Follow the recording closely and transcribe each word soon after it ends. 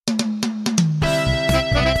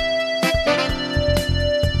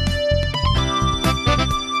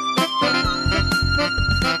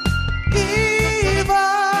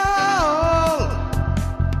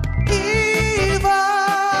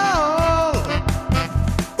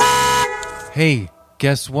Hey,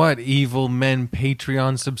 guess what, Evil Men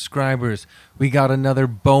Patreon subscribers? We got another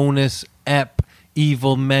bonus ep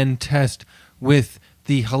Evil Men test with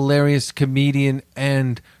the hilarious comedian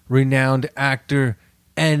and renowned actor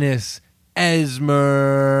Ennis Esmer.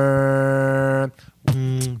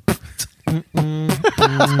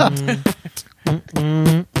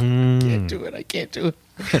 Can't do it. I can't do it.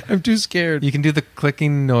 I'm too scared. You can do the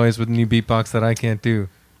clicking noise with new beatbox that I can't do.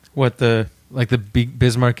 What the? Like the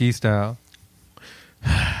Bismarcky style.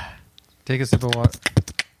 Take a sip of water.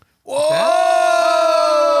 Whoa!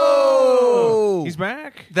 He's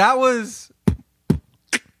back. That was...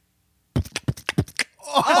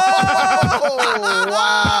 Oh,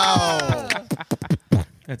 wow.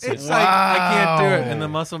 It's it. like, I can't do it. Wow. And the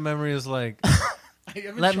muscle memory is like...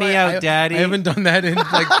 Let me out, Daddy. I haven't done that in like.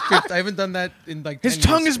 I haven't done that in like. His 10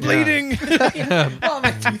 tongue years. is bleeding. Oh,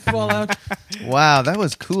 my teeth fall out. Wow, that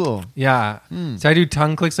was cool. Yeah. So I do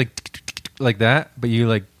tongue clicks like that, but you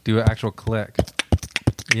like do an actual click.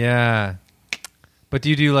 Yeah. But do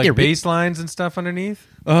you do like bass lines and stuff underneath?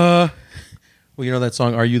 Well, you know that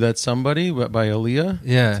song "Are You That Somebody" by Aaliyah?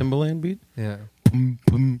 Yeah. Timbaland beat. Yeah.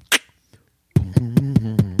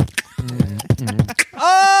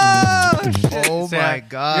 Oh, See, my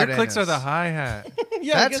God. Your clicks are Ennis. the hi-hat.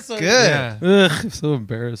 Yeah, That's good. Yeah. Ugh, I'm so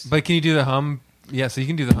embarrassed. But can you do the hum? Yeah, so you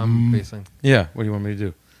can do the hum bass line. Yeah. What do you want me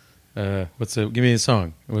to do? Give me a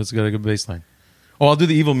song. What's got a good bass line? Oh, I'll do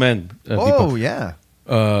the Evil Men. Oh, yeah.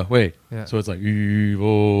 Wait. Yeah. So it's like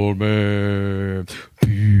Evil Men.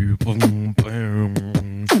 Evil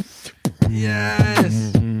Men.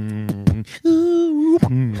 Yes.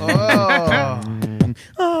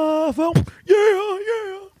 Oh, Yeah.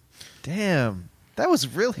 damn. That was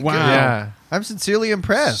really Wow. good. Yeah. I'm sincerely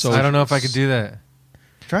impressed. So- I don't know if I could do that.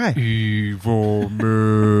 Try. Evil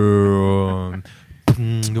Man.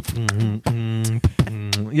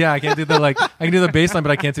 Yeah, I can't do the I can do the bass line,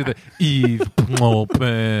 but I can't do the evil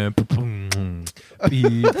man.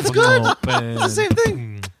 That's good. It's the same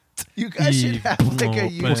thing. You guys should have like a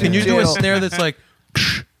Well, Can you do a jail. snare that's like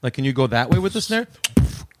can you go that way with the snare?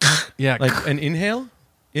 Yeah, Like an inhale?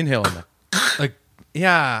 Inhale on that. like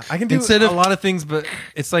yeah, I can do Instead a of- lot of things, but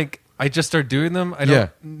it's like I just start doing them. I don't Yeah.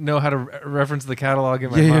 know how to reference the catalog in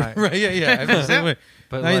my Yeah, mind. right. Yeah. I feel the same way.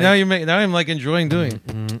 But Now I'm like enjoying doing it.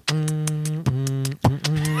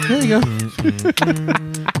 There you go.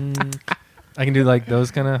 I can do like those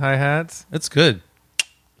kind of hi hats. That's good.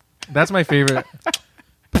 That's my favorite.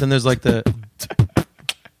 But then there's like the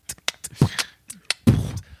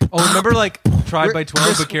Oh, remember like tried by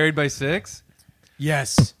 12 but carried by 6?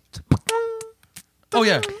 yes. Oh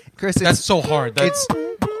yeah, Chris, that's it's, so hard. That's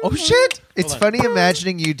oh shit! It's on. funny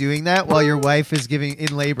imagining you doing that while your wife is giving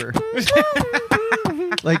in labor.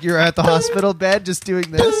 Like you're at the hospital bed just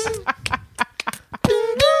doing this.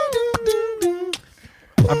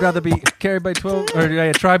 I'd rather be carried by 12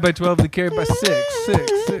 or tried by 12 than carried by 6.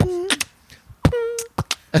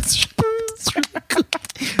 that's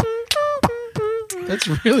that's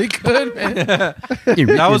really good, man.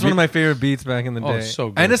 That was one of my favorite beats back in the Oh, day. so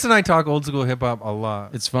good. Ennis and I talk old school hip hop a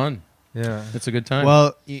lot. It's fun. Yeah. It's a good time.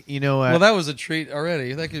 Well, you know, well, that was a treat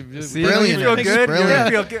already. That could See, Brilliant. Don't you feel good?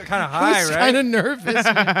 Brilliant. You feel kind of I high, was right? kind of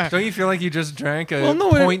nervous. Don't you feel like you just drank a Well,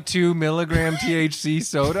 no, 0.2 milligram THC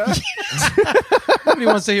soda? Nobody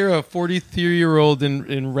wants to hear a 43-year-old in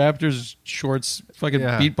Raptors shorts fucking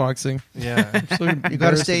Yeah. beatboxing. Yeah. So You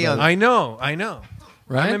gotta stay young. I know.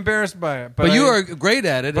 Right? I'm embarrassed by it. But you are great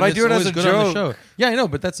at it. but and I it's do it as always a good on the joke. show. Yeah, I know,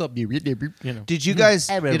 but that's up. You know. did you guys?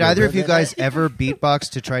 Did either of you guys ever beatbox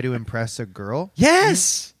to try to impress a girl?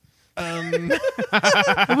 Yes.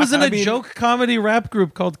 It was in a joke comedy rap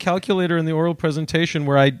group called Calculator in the Oral Presentation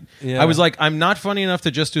where I was like, I'm not funny enough to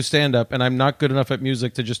just do stand-up and I'm not good enough at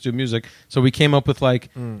music to just do music. So we came up with like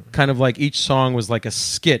kind of like each song was like a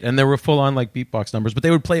skit and there were full-on like beatbox numbers, but they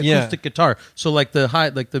would play acoustic guitar. So like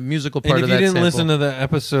the musical part And of if that you didn't sample. listen to the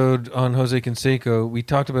episode on Jose Canseco, we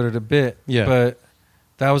talked about it a bit. Yeah. But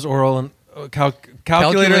that was oral and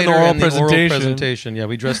calculator in the oral presentation. Yeah,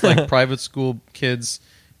 we dressed like private school kids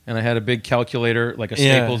and I had a big calculator, like a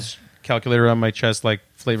Staples calculator on my chest, like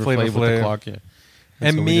Flavor Flav with the clock. Yeah.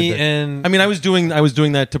 And so we me did that. and I mean, I was doing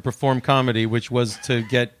that to perform comedy, which was to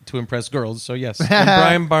impress girls. So yes, and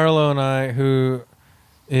Brian Barlow and I, who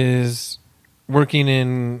is working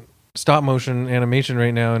in stop motion animation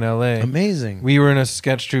right now in LA. amazing. We were in a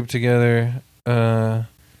sketch troupe together, and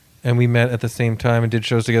we met at the same time and did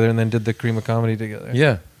shows together, and then did the Cream of Comedy together.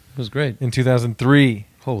 Yeah, it was great. In 2003.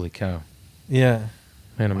 Holy cow, Yeah.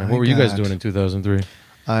 man! Oh, man. My What were you guys God. doing in 2003?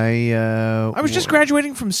 I I was just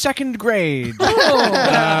graduating from second grade.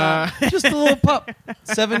 Just a little pup,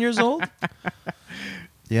 7 years old.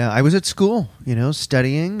 Yeah, I was at school,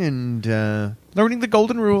 studying and Learning the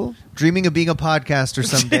golden rule. dreaming of being a podcaster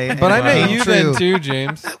someday. But I And, met you true. then too,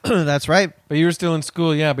 James. That's right. But you were still in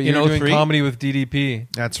school, yeah. But you In were doing 03? comedy with DDP.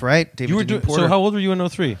 That's right. David You were Dean doing. Porter. So how old were you in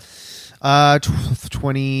 03?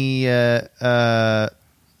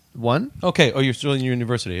 21? Okay. Oh, you're still in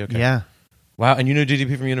university. Okay. Yeah. Wow. And you knew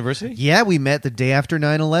DDP from university? Yeah, we met the day after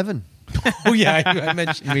 9/11. Oh yeah, I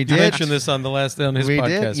mentioned. We you did. mentioned this on the last on his we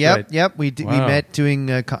podcast. did. Yep, Right? yep. We did. We Wow. met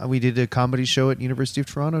doing. We did a comedy show at University of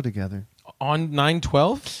Toronto together. On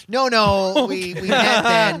 9/12. No, we met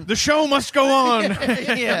then. The show must go on.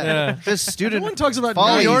 Yeah, just student. No one talks about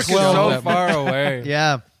follies. New York New York is Well, so that- far away.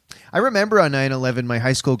 Yeah. I remember on 9/11, my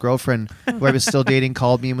high school girlfriend, who I was still dating,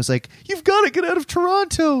 called me and was like, "You've got to get out of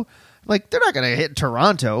Toronto." I'm like, they're not going to hit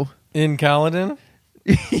Toronto. In Caledon?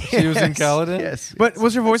 She was in Caledon? Yes. But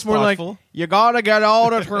was her voice more thoughtful. like, you gotta get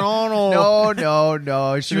out of Toronto?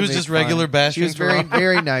 No. She was just regular bashing She was very, Toronto.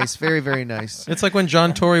 very nice. Very, very nice. It's like when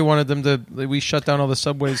John Tory wanted them to. We shut down all the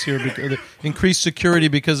subways here, because, increase security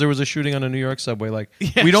because there was a shooting on a New York subway. Like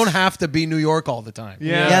Yes. we don't have to be New York all the time.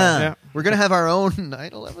 Yeah. We're going to have our own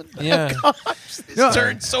 9/11. Yeah. No,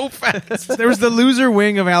 Turned so fast. there was the loser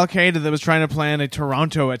wing of Al Qaeda that was trying to plan a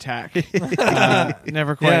Toronto attack.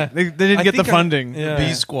 Never quite. Yeah. They didn't I get the think funding. Yeah.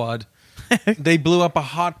 B Squad. They blew up a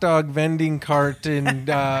hot dog vending cart in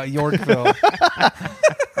Yorkville.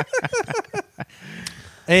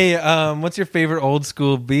 Hey, what's your favorite old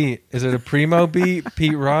school beat? Is it a Primo beat,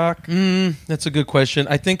 Pete Rock? That's a good question.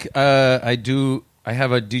 I think I do. I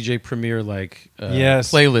have a DJ Premier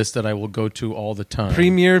Yes. playlist that I will go to all the time.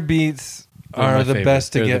 Premier beats They're my are the favorite.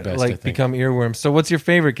 best to They're the get best, I think. become earworms. So what's your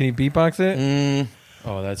favorite? Can you beatbox it?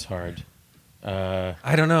 Oh, that's hard.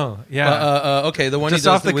 I don't know. Yeah. Okay, the one Just he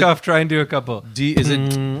does off the with cuff, try and do a couple. D is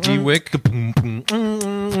it D Wick?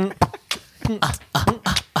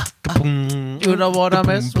 You don't want to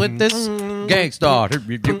mess with this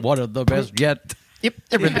gangsta. One of the best yet. Yep.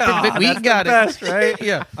 We got Best, right?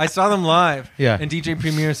 Yeah. I saw them live. Yeah. And DJ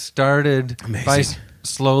Premier started by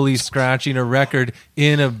slowly scratching a record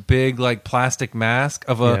in a big plastic mask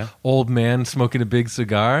of a Yeah. old man smoking a big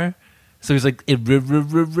cigar. So he's like, and then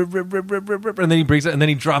he breaks it, and then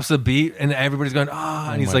he drops a beat, and everybody's going,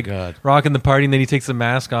 and he's my like God. rocking the party, and then he takes the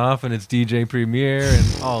mask off, and it's DJ Premier, and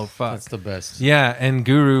oh fuck, That's the best. yeah. And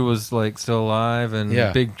Guru was still alive, and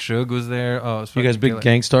Yeah. Big Chug was there. Oh, it was You guys fucking big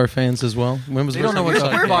killer. Gangstar fans as well? When was They the don't know what first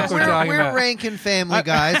the time you saw fuck Gangstar? we're talking We're about. ranking family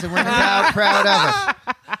guys, and we're proud of it.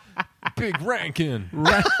 Big Rankin.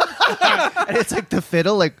 And it's like the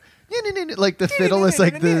fiddle, like the fiddle is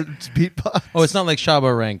like the beatbox. Oh, it's not like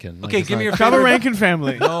Shabba Rankin. Okay, it's give me not- your Shaba favorite. Rankin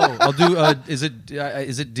family. No, I'll do. Is it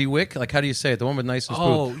D Wick? Like, how do you say it? The one with nice and smooth.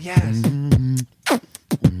 Oh yes.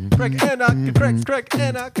 Craig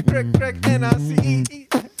N-A-C-E.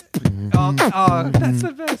 Oh, that's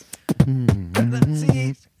the best.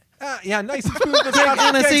 Yeah, nice and smooth. It's got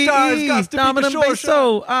some gangsta, it's got to be the short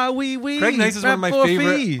shot. Craig Nice is one of my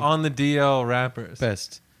favorite on the DL rappers.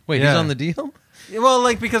 Best. Wait, Yeah. he's on the deal?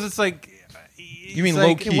 Well, because it's like. You mean it's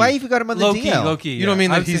low key? Why have you got him on the Low DL? key. You don't mean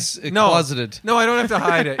that I'm he's saying- closeted? No, I don't have to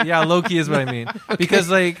hide it. Yeah, low key is what I mean. Because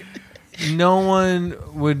no one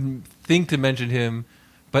would think to mention him,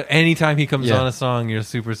 but anytime he comes Yeah. on a song, you're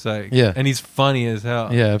super psyched. Yeah. And he's funny as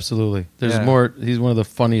hell. Yeah, absolutely. There's Yeah. more. He's one of the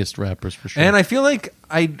funniest rappers for sure. And I feel like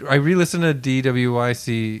I re-listened to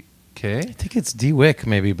DWYCK. I think it's D Wick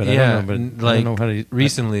maybe, but I don't know. But I don't know how to.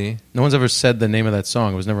 recently. No one's ever said the name of that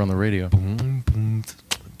song. It was never on the radio.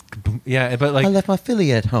 Yeah, but I left my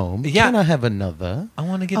filly at home. Yeah. Can I have another? I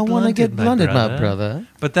want to get I want to get blunted, my brother. brother.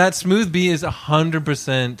 But that smooth B is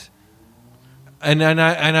 100%. And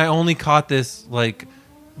I only caught this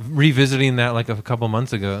revisiting that a couple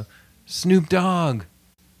months ago. Snoop Dogg.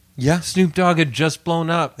 Yeah. Snoop Dogg had just blown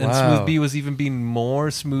up, and Wow. Smooth B was even being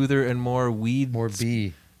more smoother and more weed. More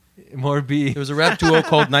B. More B. There was a rap duo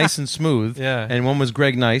called Nice and Smooth. Yeah. And one was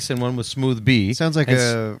Greg Nice and one was Smooth B. Sounds like And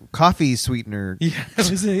a coffee sweetener. Yeah,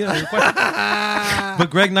 it was, but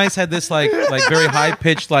Greg Nice had this very high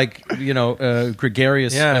pitched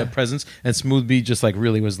gregarious Yeah. presence, and Smooth B just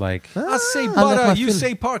really was like, I say left my butter, you Philly.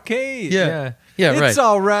 say parquet. Yeah. Yeah, It's right.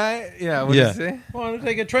 all right. Yeah, what yeah, did you say? want to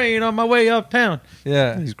take a train on my way uptown.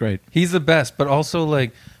 Yeah. He's great. He's the best, but also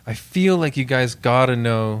I feel like you guys gotta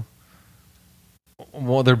know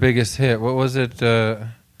their biggest hit. What was it?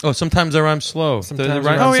 Oh, sometimes I rhyme slow. Sometimes the I rhyme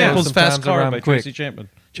rhyme slow, samples sometimes Fast I Car rhyme by quick. Tracy Chapman.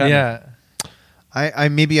 Yeah, I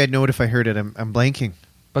maybe I'd know it if I heard it. I'm blanking.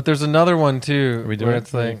 but there's another one too Are we doing where it?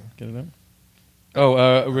 it's like Get it out?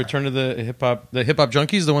 Return to the Hip Hop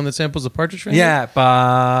Junkies, the one that samples the Partridge Family. Yeah.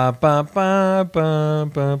 Ba, ba, ba, ba,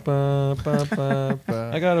 ba, ba, ba, ba,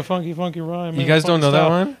 ba. I got a funky rhyme. You guys don't know that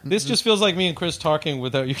one? This just feels like me and Chris talking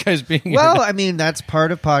without you guys being Well, here. I mean, that's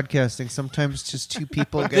part of podcasting. Sometimes just two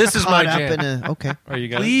people get This is caught my up jam. in a... Okay. Are you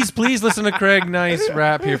guys? Please listen to Craig Nice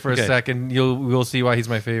rap here for a Okay. second. We'll see why he's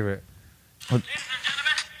my favorite.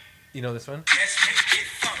 You know this one?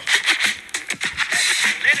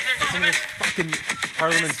 Listen to this fucking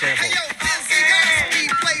Parliament sample.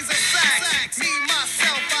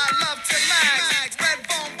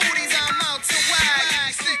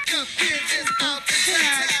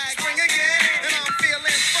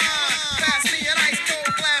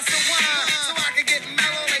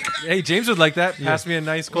 Hey, James would like that. Pass me a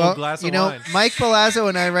nice cold glass of wine. Mike Palazzo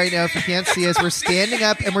and I right now, if you can't see us, we're standing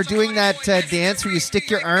up and we're doing that dance where you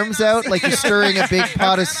stick your arms out like you're stirring a big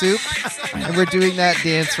pot of soup. And we're doing that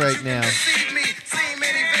dance right now.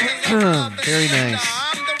 Very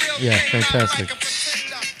nice. Yeah, fantastic.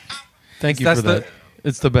 Thank you for that.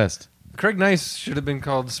 It's the best. Craig Nice should have been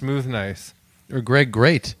called Smooth Nice. Or Greg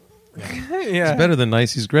Great. Yeah. It's better than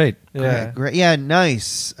nice. He's great. Yeah. Great. Yeah,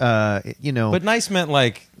 nice. But nice meant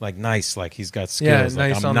like nice, like he's got skills. Yeah,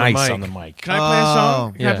 like nice I'm on the nice mic. on the mic. Can I play a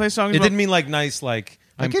song? Can Yeah. I play songs? It about- didn't mean like nice, like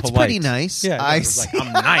I'm Like, it's polite. pretty nice. Yeah, I it was see. like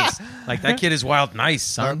I'm nice. Like that kid is wild, nice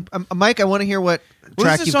son. Mike, I want to hear what Well,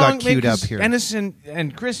 track this is you've a song got queued maybe up 'cause here. Ennis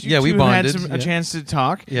and Chris, you Yeah, we two had bonded, a yeah. chance to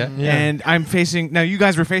talk. Yeah. And I'm facing... Now, you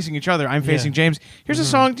guys were facing each other. I'm facing James. Here's a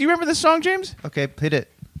song. Do you remember this song, James? Okay, hit it.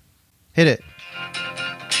 Hit it.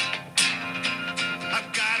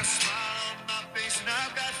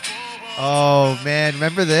 Oh, man.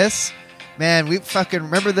 Remember this? Man, we fucking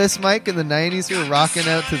remember this, Mike, in the 90s? We were rocking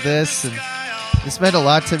out to this, and this meant a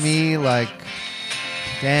lot to me. Like,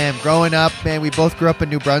 damn, growing up, man, we both grew up in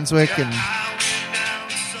New Brunswick, and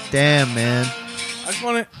damn, man. I just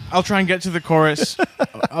want to... I'll try and get to the chorus.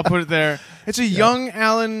 I'll put it there. It's a young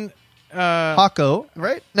Alan... Hocko,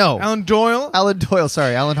 right? No. Alan Doyle. Alan Doyle,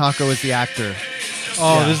 sorry. Alan Hocko was the actor.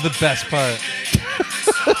 Oh, this is the best part.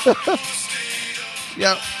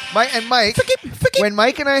 Yeah, Mike. When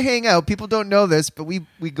Mike and I hang out, people don't know this, but we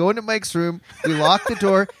go into Mike's room, we lock the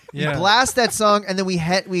door, Yeah. we blast that song, and then we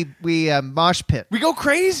mosh pit. We go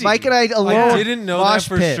crazy. Mike and I alone. I didn't know that mosh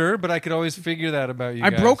for pit. sure, but I could always figure that about you I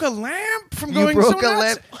guys. broke a lamp from You going broke so a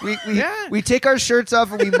nuts. lamp. Yeah. We take our shirts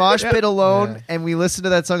off and we mosh pit alone, Yeah. and we listen to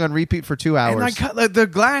that song on repeat for 2 hours. And I cut the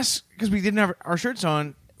glass because we didn't have our shirts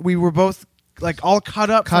on. We were both like all cut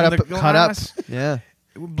up. cut from up, the cut up. glass. Yeah,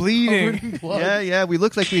 Bleeding. yeah. We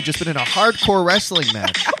looked like we had just been in a hardcore wrestling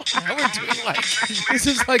match. This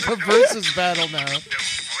is like a versus battle now.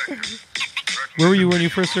 Where were you when you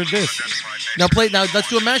first heard this? Now let's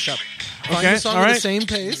do a mashup. Find Okay, the song all at right. the same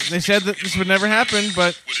pace. They said that this would never happen,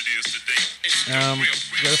 but You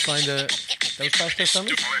gotta find a. That was Crash Test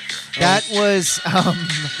Dummies? That was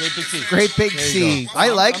Great Big C. Great Big There you C. go. I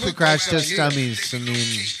like I'm the a Crash cool guy Test here. Dummies. I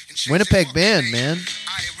mean, Winnipeg band, man.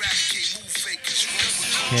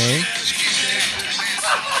 Okay.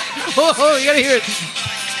 Oh, you gotta hear it.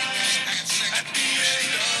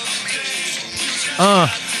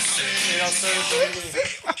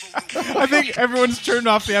 I think everyone's turned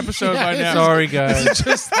off the episode by now. Sorry, guys. It's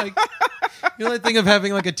just like you know that thing of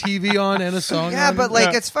having like a TV on and a song. Yeah, on? but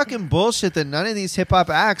like it's fucking bullshit that none of these hip hop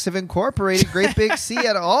acts have incorporated Great Big C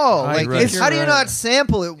at all. I Like, reckon how do you you're not right.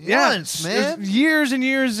 sample it Yeah, once, man? there's years and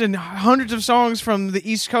years and hundreds of songs from the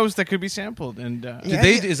East Coast that could be sampled. And Are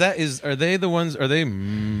they the ones? Are they?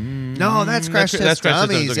 No, that's Crash Test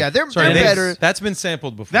Dummies. okay. Yeah, they're Sorry, better. That's been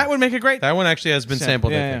sampled before. that would make a great. That one actually has been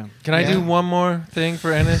sampled. I think. Can I Yeah. do one more thing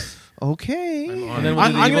for Ennis? Okay. And then we'll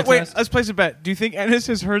I'm do the gonna evil wait. test? Let's place a bet. Do you think Ennis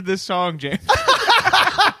has heard this song, James?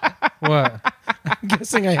 What? I'm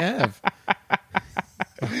guessing I have.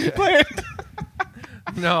 Play it.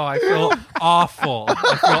 No, I feel awful.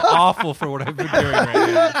 I feel awful for what I've been doing right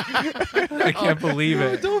now. I can't believe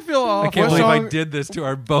it. Don't feel awful. I can't What believe I song- did this to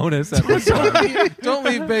our bonus episode. Don't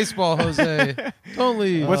leave baseball, Jose. Don't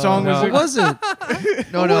leave. What song was no. it? What was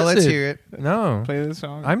it? No, was let's it? hear it. No, Play this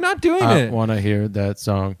song. I'm not doing I it. want to hear that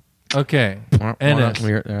song. Okay, Wanna Ennis.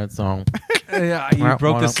 hear that song. Yeah, you broke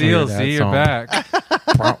the Wanna seal. hear that See, you're song. back.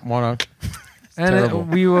 Wanna- And terrible.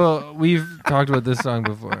 we've talked about this song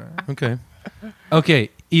before. Okay. Okay,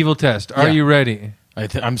 evil test. Are Yeah. you ready?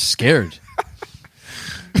 I'm scared.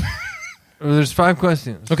 Well, there's 5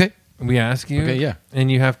 questions. Okay. We ask you. Okay, yeah. And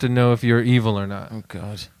you have to know if you're evil or not. Oh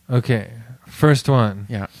God. Okay. First one.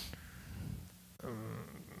 Yeah.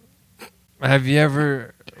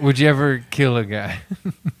 Would you ever kill a guy?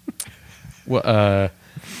 Well,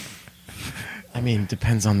 I mean,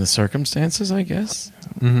 depends on the circumstances, I guess.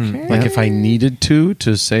 Mhm. Like if I needed to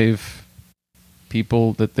save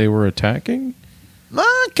people that they were attacking.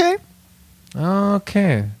 Okay.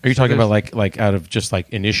 Okay. Are you talking about like out of just like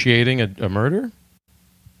initiating a murder?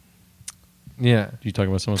 Yeah. Are you talking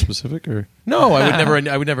about someone specific or no?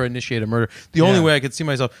 I would never initiate a murder. The only way I could see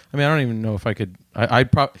myself. I mean, I don't even know if I could.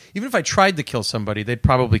 I'd probably even if I tried to kill somebody, they'd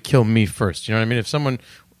probably kill me first. You know what I mean? If someone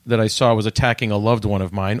that I saw was attacking a loved one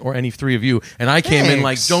of mine or any three of you, and I came in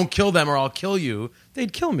like, "Don't kill them or I'll kill you,"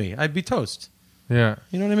 they'd kill me. I'd be toast. Yeah.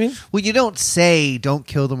 You know what I mean? Well, you don't say "don't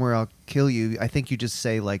kill them or I'll kill you." I think you just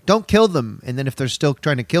say like "don't kill them," and then if they're still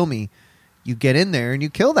trying to kill me, you get in there and you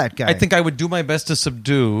kill that guy. I think I would do my best to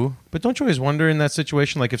subdue, but don't you always wonder in that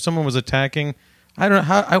situation, like if someone was attacking, I don't know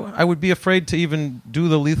how I would be afraid to even do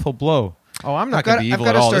the lethal blow. Oh, I'm not going to be evil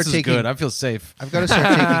at all. This is good. I feel safe. I've got to start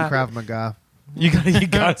taking Krav Maga. You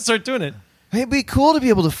got to start doing it. It'd be cool to be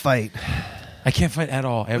able to fight. I can't fight at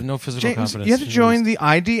all. I have no physical James, confidence. you have to join the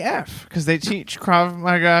IDF because they teach Krav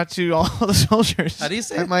Maga to all the soldiers. How do you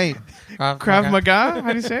say I it? might. Krav Maga? How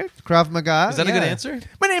do you say it? Krav Maga. Is that a good answer?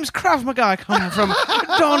 My name's Krav Maga. I come from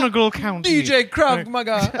Donegal County. DJ Krav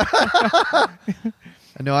Maga.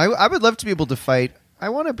 No, I would love to be able to fight. I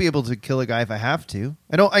want to be able to kill a guy if I have to.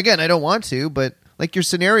 I don't want to, but like your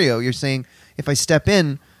scenario, you're saying if I step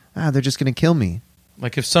in, they're just going to kill me.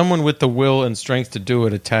 Like if someone with the will and strength to do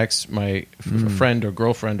it attacks my friend or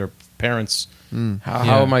girlfriend or parents,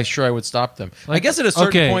 how am I sure I would stop them? I guess at a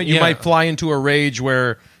certain point you might fly into a rage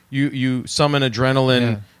where you summon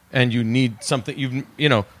adrenaline and you need something.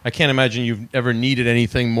 I can't imagine you've ever needed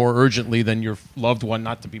anything more urgently than your loved one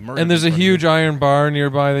not to be murdered. And there's a huge iron bar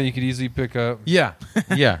nearby that you could easily pick up. Yeah.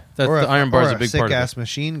 The iron bar is a big part of it. Sick-ass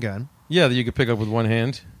machine gun. Yeah, that you could pick up with one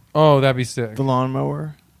hand. Oh, that'd be sick. The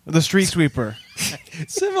lawnmower. The street sweeper.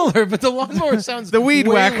 Similar, but the lawnmower sounds The weed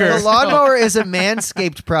whacker. The lawnmower is a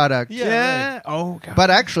Manscaped product. Yeah. Right. Oh, God. But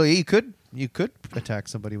actually, you could attack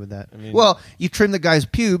somebody with that. You trim the guy's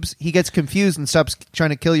pubes, he gets confused and stops trying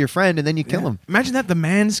to kill your friend, and then you kill him. Imagine that, the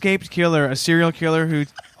Manscaped killer, a serial killer who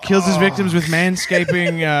kills his victims with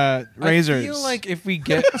manscaping razors. I feel like if we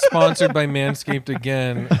get sponsored by Manscaped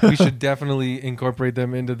again, we should definitely incorporate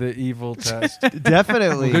them into the evil test.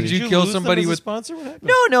 Definitely. Could you kill lose them somebody as a with sponsor? What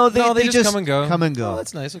happened? No, they just come and go. Come and go. Oh,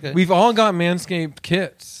 that's nice. Okay. We've all got Manscaped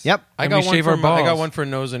kits. Yep. I And got we one shave for our balls. I got one for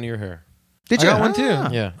nose and ear hair. Did I you? got one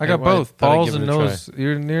too. Yeah. I got I both thought I'd balls give and it a try. nose.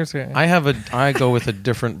 Ear and ears. I go with a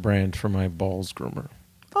different brand for my balls groomer.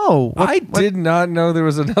 Oh, I did not know there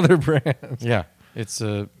was another brand. Yeah, it's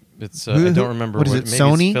I don't remember what is it, maybe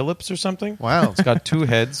Sony? it's Philips or something. Wow. It's got two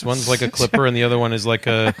heads. One's like a clipper, and the other one is like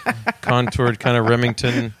a contoured kind of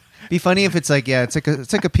Remington. Be funny if it's like it's like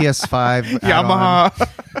a PS5 Yamaha.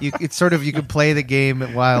 It's sort of you can play the game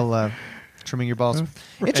while trimming your balls.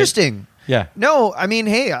 Interesting. Yeah. No, I mean,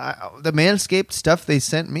 hey, the Manscaped stuff they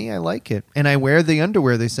sent me, I like it, and I wear the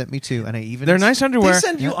underwear they sent me too, and I even They're nice underwear. They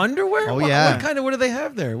send you underwear? Oh, What- yeah. What do they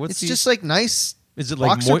have there? What's It's just like nice. is it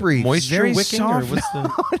like boxer briefs. moisture Very wicking soft. or what's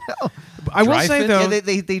the I will Dry say, fit? though,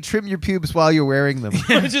 Yeah, they trim your pubes while you're wearing them.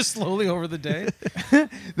 just slowly over the day?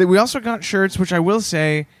 that we also got shirts, which I will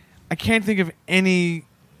say, I can't think of any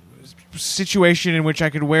situation in which I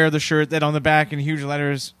could wear the shirt that on the back in huge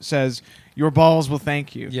letters says, "Your balls will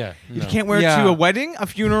thank you." Yeah. You no. can't wear it Yeah. to a wedding, a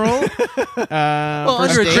funeral, for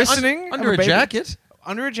under a a christening, under of a baby. jacket.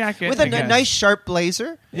 Under a jacket. With I a guess. nice sharp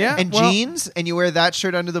blazer Yeah, and well- jeans, and you wear that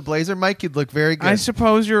shirt under the blazer, Mike, you'd look very good. I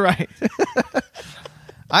suppose you're right.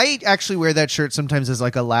 I actually wear that shirt sometimes as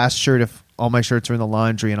like a last shirt if all my shirts are in the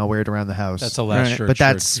laundry, and I'll wear it around the house. That's a last Right. shirt. But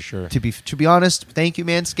that's shirt for sure. to be honest. Thank you,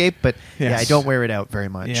 Manscaped. But yeah, Yes. I don't wear it out very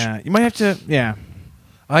much. Yeah, you might have to. Yeah,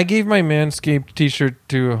 I gave my Manscaped T-shirt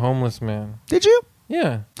to a homeless man. Did you?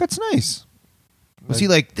 Yeah. That's nice. Was he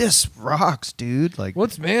like, this rocks, dude? Like,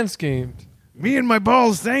 What's Manscaped? me and my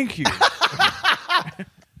balls, thank you.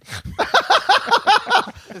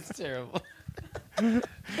 That's terrible.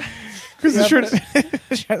 Because the shirt.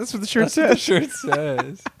 That's what the shirt That's what the says. shirt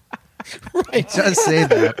says. it does say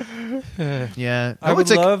that. Yeah. I would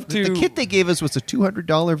love The to- kit they gave us was a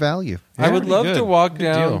 $200 value. I would pretty love good. to walk Good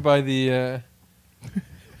down deal. by the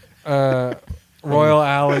Royal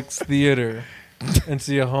Alex Theater and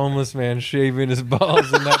see a homeless man shaving his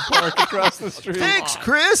balls in that park across the street. Thanks,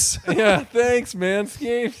 Chris. Yeah, thanks,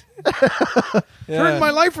 Manscaped. Turn my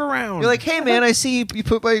life around. You're like, hey, man, I see you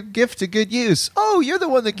put my gift to good use. Oh, you're the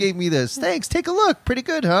one that gave me this. Thanks. Take a look. Pretty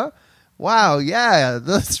good, huh? Wow, yeah,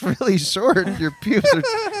 that's really short. Your pubes are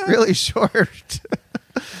really short.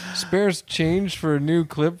 Spares change for a new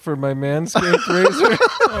clip for my Manscaped razor.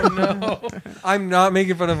 Oh, no. I'm not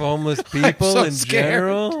making fun of homeless people so in scared.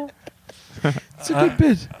 general. It's a good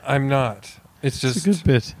bit. I'm not. It's just It's a good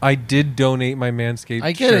bit. I did donate my Manscaped.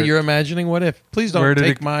 I get shirt. it. You're imagining what if. Please Where don't did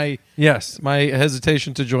take it- my Yes,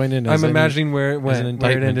 hesitation to join in. I'm imagining where it as went, an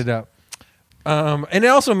where it indictment. ended up. And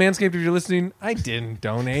also, Manscaped, if you're listening, I didn't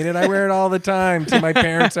donate it. I wear it all the time to my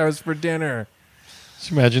parents' house for dinner.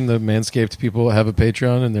 Just imagine the Manscaped people have a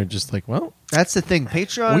Patreon and they're just like, well, That's the thing. We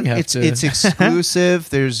Patreon, have it's to- it's exclusive.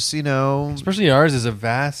 There's Especially ours is a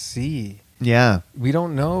vast sea. yeah, We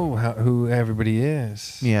don't know who everybody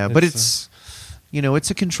is. yeah, but it's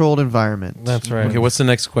it's a controlled environment. That's right. okay, what's the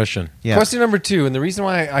next question? Yeah. Question number 2, and the reason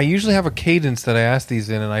why I usually have a cadence that I ask these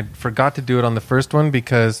in, and I forgot to do it on the first one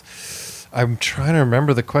because I'm trying to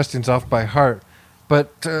remember the questions off by heart.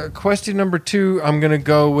 But question number 2, I'm going to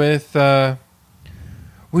go with,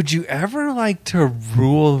 would you ever like to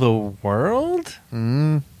rule the world?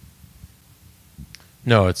 Mm.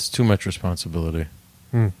 No, it's too much responsibility.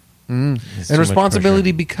 Mm. It's too And much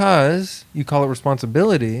responsibility because, you call it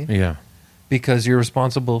responsibility, pressure. Yeah. because you're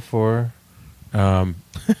responsible for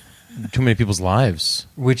Too many people's lives,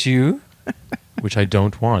 which you, which I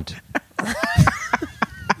don't want.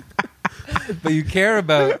 but you care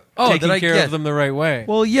about Oh, taking did I care get- of them the right way.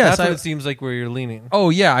 Well, yes, That's what I- it seems like where you're leaning. Oh,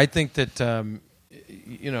 yeah, I think that,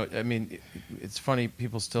 I mean, it's funny,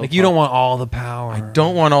 people still... Like you don't want all the power. I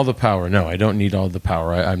don't want all the power. No, I don't need all the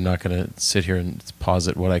power. I'm not going to sit here and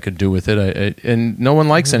posit what I could do with it. And no one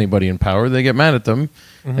likes anybody in power. They get mad at them,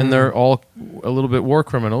 and they're all a little bit war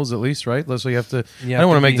criminals, at least, right? So you have to... You I have don't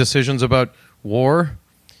want to to make be- decisions about war.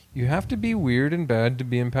 You have to be weird and bad to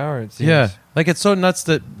be in power, it seems. Yeah, like it's so nuts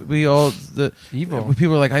that we all... Evil.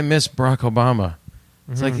 People are like, I miss Barack Obama.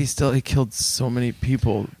 It's like he killed so many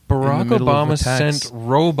people. Barack in the middle of Obama attacks. sent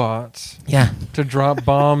robots Yeah, to drop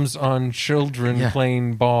bombs on children Yeah.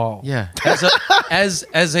 playing ball. yeah.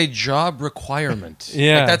 As a job requirement.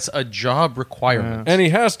 Yeah. Like that's a job requirement. And he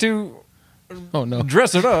has to Oh no.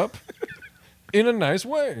 dress it up in a nice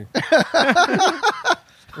way.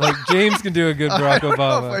 Like James can do a good Barack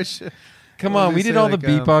Obama. Come What on, did we he did say, all the like,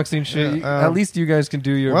 beatboxing shit. yeah, At least you guys can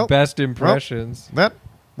do your well, best impressions. That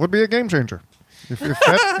would be a game changer. If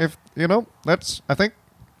that's I think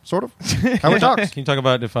sort of how he talks. Can you talk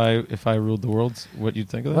about if I ruled the world, what you'd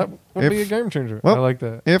think of That that? would be a If- game changer. well, I like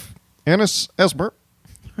that. If Ennis Esmer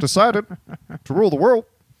decided to rule the world,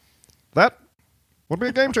 that would be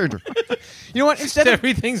a game changer. You know what? Instead of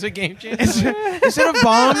Everything's a game changer. instead of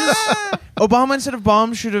bombs,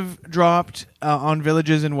 Obama should have dropped on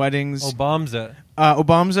villages and weddings. Obama.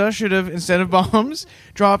 Obama should have, instead of bombs,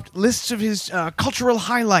 dropped lists of his cultural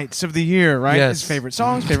highlights of the year. Right, Yes. his favorite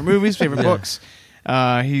songs, favorite movies, favorite books.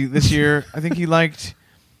 This year, I think he liked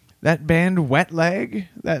that band Wet Leg,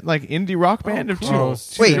 that like indie rock band of cool.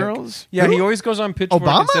 two Wait. girls. Yeah, Who? he always goes on Pitchfork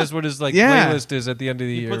Obama? and says what his Yeah. playlist is at the end of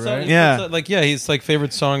the year, right? Yeah. His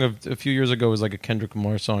favorite song of a few years ago was like a Kendrick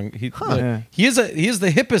Lamar song. Yeah. He is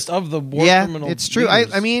the hippest of the war Yeah, criminal. it's true.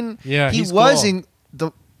 leaders. I mean, Yeah, he he's was cool.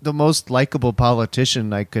 in the most likable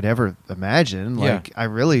politician I could ever imagine. Yeah. Like I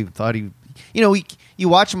really thought he, you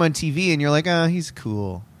watch him on TV and you're like, he's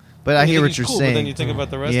cool. But I You hear think what he's you're cool, saying. But then you think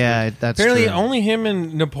about the rest. Yeah, of it. that's Apparently, true. only him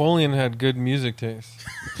and Napoleon had good music taste.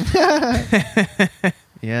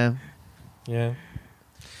 Yeah. Yeah.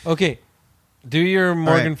 Okay. Do your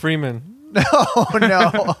Morgan right. Freeman. No.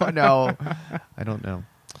 I don't know.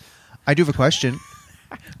 I do have a question.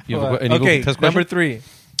 You have an Eagle Okay, test number question? 3.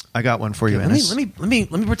 I got one for you, Let me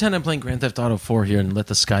Ennis. pretend I'm playing Grand Theft Auto 4 here and let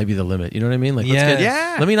the sky be the limit. You know what I mean? Like, Yes.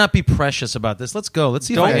 Yeah. Let me not be precious about this. Let's go. Let's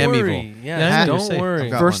see Don't if I am worry. evil. Yeah, I know, don't you're safe. worry.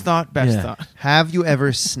 I've got First one. thought, best Yeah. thought. Have you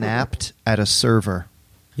ever snapped at a server?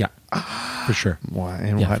 Yeah, for sure. Why?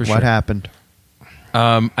 And Yeah, what, for what sure. happened?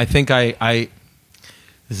 I think I.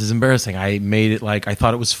 This is embarrassing. I made it like I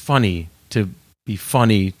thought it was funny to be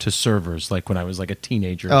funny to servers. Like when I was like a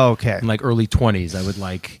teenager. Oh, okay. In like early 20s, I would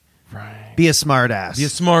like Be a smartass. be a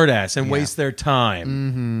smartass and Yeah. waste their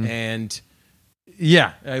time. And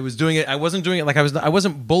yeah, I was doing it. I wasn't doing it like I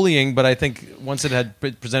wasn't bullying, but I think once it had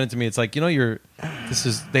presented to me, it's like this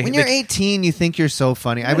is when you're 18, you think you're so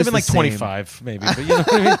funny. I was been the like same. 25 maybe, but you know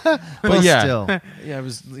what I mean. But Well, yeah, still. yeah, I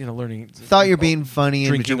was learning. Thought you're being funny,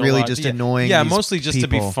 and but Drinking you're a really lot. just Yeah. annoying. Yeah, these mostly just to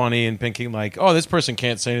people. be funny and thinking like, oh, this person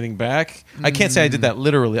can't say anything back. I can't say I did that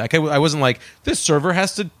literally. Like I wasn't like this server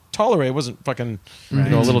has to tolerate. I wasn't fucking a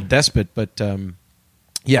little despot, but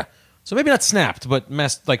yeah. So maybe not snapped, but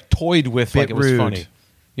toyed with like Bit it was rude. funny.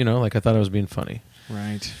 Like I thought I was being funny.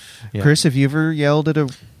 Right. Yeah. Chris, have you ever yelled at a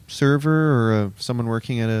server or someone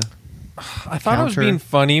working at a? I thought I was Counter. being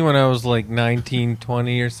funny when I was like 19,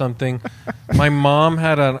 20 or something. My mom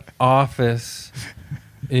had an office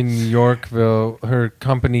in Yorkville. Her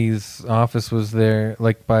company's office was there,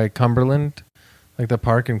 like by Cumberland, like the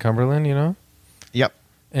park in Cumberland, Yep.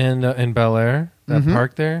 and in Bel Air, that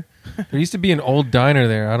park there. There used to be an old diner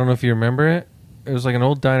there. I don't know if you remember it. It was like an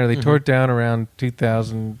old diner. They tore it down around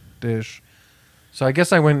 2000-ish. So I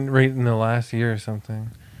guess I went right in the last year or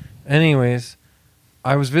something. Anyways,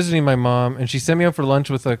 I was visiting my mom, and she sent me out for lunch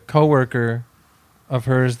with a coworker of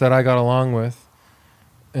hers that I got along with.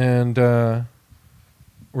 And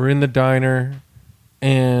we're in the diner,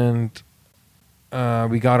 and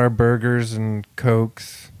we got our burgers and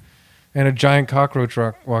Cokes, and a giant cockroach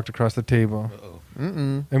walked across the table.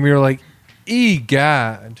 And we were like,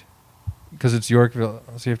 "Egad," because it's Yorkville,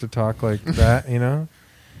 so you have to talk like that, you know?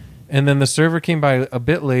 And then the server came by a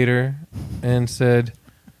bit later and said,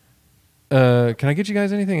 "Can I get you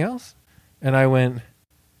guys anything else?" And I went,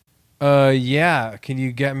 yeah, can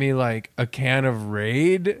you get me like a can of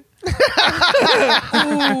Raid?"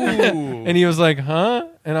 And he was like, "Huh?"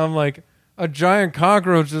 And I'm like, "A giant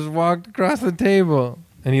cockroach just walked across the table."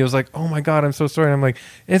 And he was like, "Oh my God, I'm so sorry." And I'm like,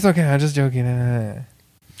 "It's okay, I'm just joking."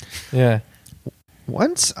 Yeah.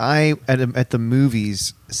 Once at the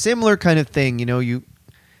movies, similar kind of thing, you know, you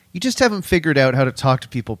just haven't figured out how to talk to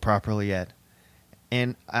people properly yet.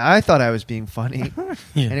 And I thought I was being funny.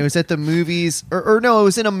 And it was at the movies, or no, it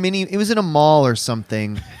was in a mall or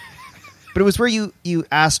something. But it was where you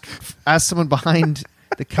asked someone behind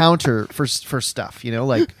the counter for stuff, you know,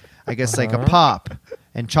 like I guess like a pop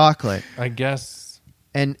and chocolate. I guess.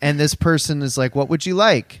 And this person is like, "What would you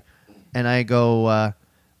like?" And I go, "Oh,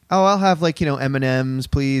 I'll have like, you know, M&Ms,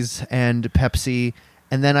 please, and Pepsi."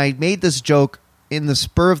 And then I made this joke in the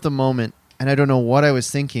spur of the moment, and I don't know what I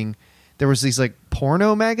was thinking. There was these like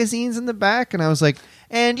porno magazines in the back, and I was like,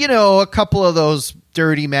 "And you know, a couple of those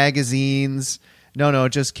dirty magazines." No,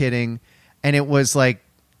 just kidding. And it was like,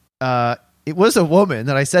 it was a woman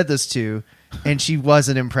that I said this to, and she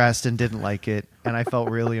wasn't impressed and didn't like it, and I felt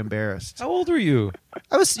really embarrassed. How old were you?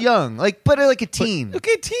 I was young, but like a teen.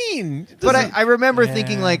 Okay, teen. But I remember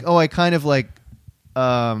thinking like, oh, I kind of like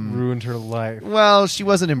ruined her life. Well, she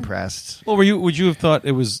wasn't impressed. Well, would you have thought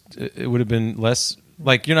it would have been less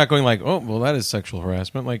like, you're not going like, "Oh, well, that is sexual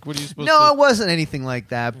harassment." Like, what are you supposed to? No, it wasn't anything like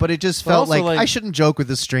that. But it just felt also, like I shouldn't joke with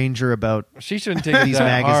a stranger about. She shouldn't take These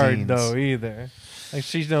that magazines. hard though either. Like,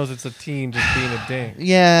 she knows it's a teen just being a dink.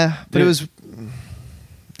 Yeah, but Dude. it was.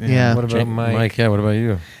 Yeah. What about Mike? Mike, yeah. What about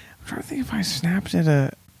you? I'm trying to think if I snapped at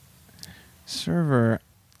a server.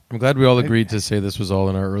 I'm glad we all agreed to say this was all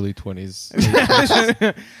in our early 20s.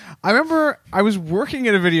 I remember I was working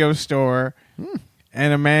at a video store,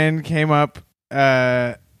 and a man came up,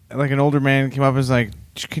 like an older man came up and was like,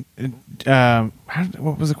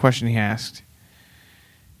 what was the question he asked?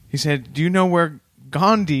 He said, "Do you know where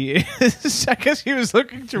Gandhi is?" I guess he was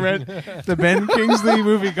looking to rent the Ben Kingsley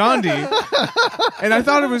movie Gandhi, and I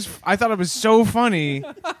thought it was so funny,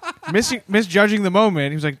 misjudging the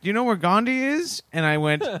moment. He was like, "Do you know where Gandhi is?" And I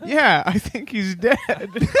went, "Yeah, I think he's dead."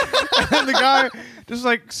 And the guy just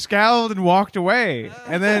like scowled and walked away.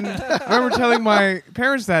 And then I remember telling my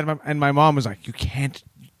parents that, and my mom was like, "You can't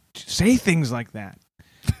say things like that."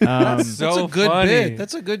 That's a good funny. bit.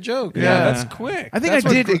 That's a good joke. Yeah, that's quick. I think That's I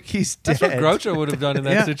what did. He's That's dead. what Groucho would have done in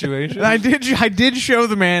that Yeah. situation. And I did show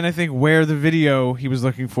the man, I think, where the video he was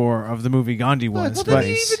looking for of the movie Gandhi was. Well, but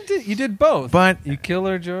then you did both. but you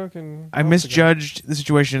killer joke and I misjudged the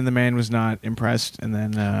situation, and the man was not impressed. And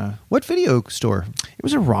then What video store? it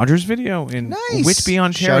was a Rogers video in Nice. Whitby,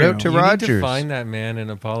 Ontario. Shout out to You need to Rogers. find that man and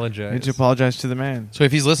apologize. I need to apologize to the man. So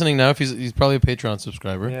if he's listening now, if he's probably a Patreon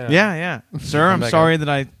subscriber. Yeah. Sir, I'm back sorry that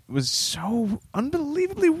I was so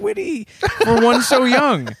unbelievably witty for one so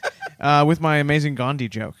young with my amazing Gandhi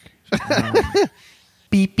joke.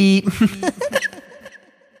 Beep beep.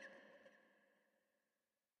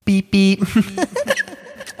 Beep beep.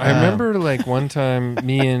 I remember like one time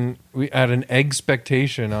we at an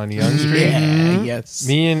Eggspectation on Young Street. Yes.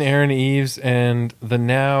 Me and Aaron Eves and the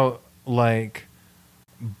now like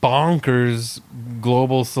bonkers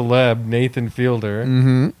global celeb Nathan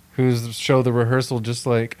Fielder, whose show The Rehearsal just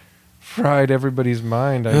like fried everybody's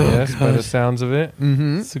mind, I guess, by the sounds of it.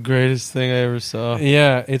 It's the greatest thing I ever saw.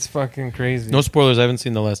 Yeah, it's fucking crazy. No spoilers. I haven't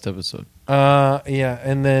seen the last episode. Yeah,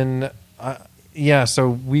 and then so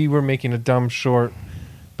we were making a dumb short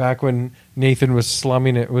back when Nathan was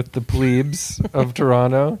slumming it with the plebes of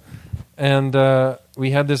Toronto, and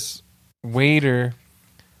we had this waiter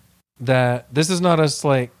that this is not us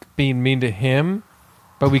like being mean to him,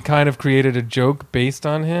 but we kind of created a joke based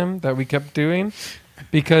on him that we kept doing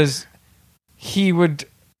because he would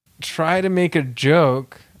try to make a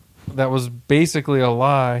joke that was basically a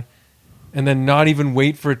lie and then not even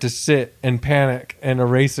wait for it to sit and panic and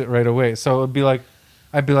erase it right away. So it'd be like,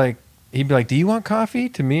 he'd be like, "Do you want coffee?"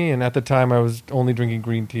 to me. And at the time I was only drinking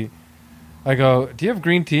green tea. I go, do you have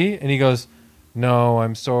green tea? And he goes, no,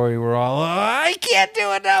 I'm sorry. We're all, I can't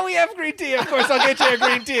do it now. We have green tea. Of course, I'll get you a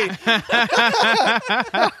green tea.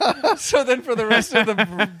 So then for the rest of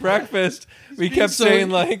the breakfast, we kept saying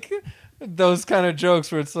like those kind of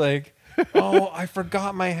jokes where it's like, oh, I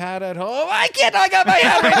forgot my hat at home. I got my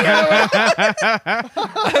hat right here.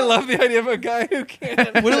 I love the idea of a guy who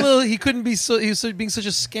can't. He couldn't be so. He was being such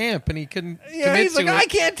a scamp, and he couldn't. Yeah, he's like, I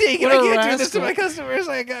can't take it. I can't do this to my customers.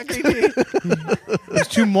 I got green tea. It's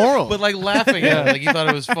too moral. But like laughing at it, like he thought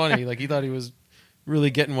it was funny. Like he thought he was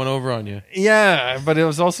really getting one over on you. Yeah, but it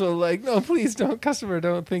was also like, no, please don't, customer,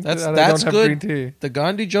 don't think that I don't have good. green tea. The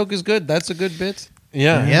Gandhi joke is good. That's a good bit.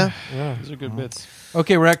 Yeah. These are good bits.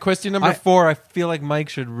 Okay, we're at question number 4. I feel like Mike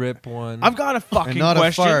should rip one. I've got a fucking not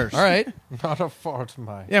question. a fart. All right. Not a fart,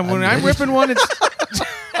 Mike. Yeah, when I'm ripping one, it's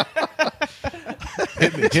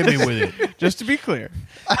Hit me with it. just to be clear.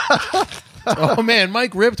 Oh man,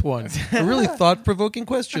 Mike ripped one. A really thought-provoking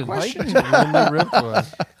question. Mike only ripped one.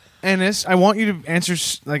 Ennis, I want you to answer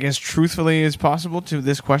like as truthfully as possible to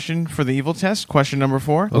this question for the evil test. Question number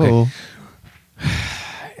 4. Okay.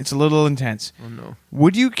 It's a little intense. Oh no.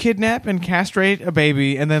 Would you kidnap and castrate a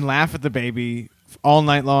baby and then laugh at the baby all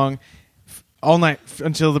night long,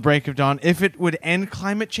 until the break of dawn, if it would end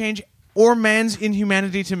climate change or man's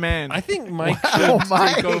inhumanity to man? I think Mike should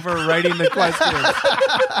take over writing the questions.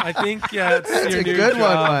 I think it's That's your a new good one,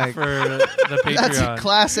 job Mike. for the Patreon. That's a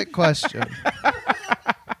classic question.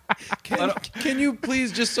 Can you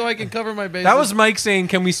please, just so I can cover my bases? That was Mike saying,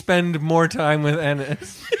 can we spend more time with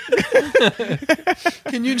Ennis?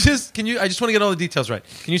 Can you? I just want to get all the details right.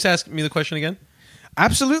 Can you just ask me the question again?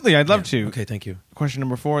 Absolutely, I'd love to. Okay, thank you. Question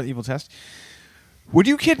number 4, the evil test. Would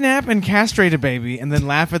you kidnap and castrate a baby and then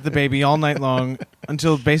laugh at the baby all night long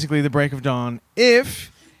until basically the break of dawn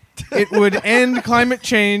if it would end climate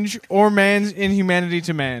change or man's inhumanity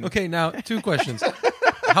to man? Okay, now 2 questions.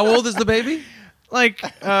 How old is the baby? Like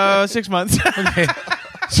 6 months. Okay.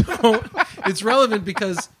 So it's relevant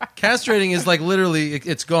because castrating is like literally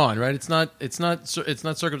it's gone, right? It's not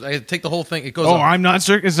circumcised. I take the whole thing. It goes. Oh, up. I'm not.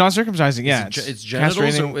 It's not circumcising. Yeah, It's genitals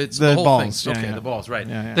castrating or it's the whole balls. thing. Yeah, Okay, yeah. the balls. Right.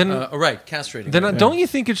 Yeah, yeah. Then, right. Castrating. then don't you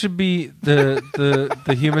think it should be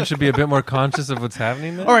the human should be a bit more conscious of what's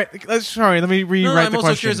happening there? All right. Let me rewrite I'm the also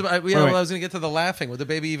question. curious about. Wait. I was going to get to the laughing. Would the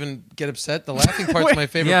baby even get upset? The laughing part's my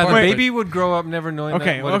favorite Yeah, part. the but- baby would grow up never knowing what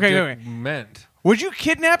a dick meant. Would you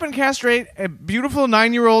kidnap and castrate a beautiful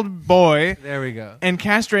 9-year-old boy There we go. and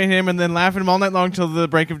castrate him and then laugh at him all night long till the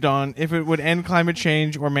break of dawn if it would end climate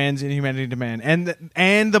change or man's inhumanity to man?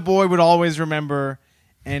 And the boy would always remember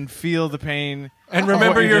and feel the pain. And of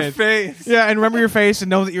remember what you your did. face. Yeah, and remember your face and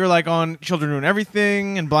know that you're like on Children Ruin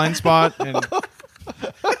Everything and Blind Spot. And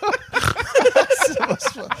That's the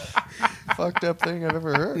most fucked up thing I've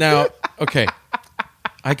ever heard. Now, okay,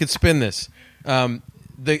 I could spin this. Now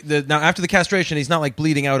after the castration, he's not like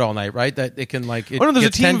bleeding out all night, right? That it can like. It there's a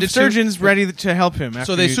gets team tended of to. surgeons ready to help him.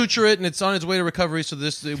 So they suture it, and it's on its way to recovery. So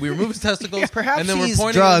we remove his testicles. Perhaps and then he's we're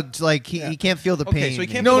pointing drugged. Like he can't feel the Okay, pain. so he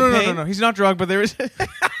can't- No. He's not drugged, but there is.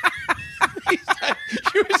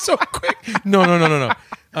 You were so quick. No.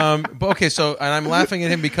 But okay, so and I'm laughing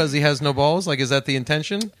at him because he has no balls. Like, is that the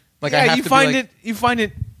intention? Like, I have you to find be like, it. You find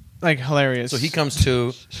it like hilarious. So he comes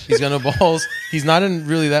to. He's got no balls. He's not in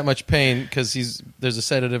really that much pain because there's a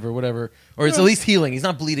sedative or whatever, or it's at least healing. He's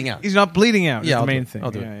not bleeding out. He's not bleeding out. Yeah, is I'll the do main it. thing.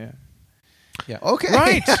 I'll do it. Yeah. Okay.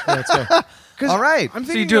 Right. Yeah, that's fair. Cause All right. I'm So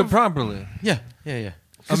thinking you do it of properly. Yeah. A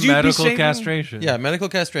 'Cause you'd be medical saving- castration. Yeah, medical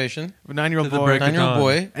castration. a 9-year-old To the boy, break of 9-year-old dawn.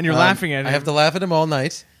 boy. and you're laughing at him. I have to laugh at him all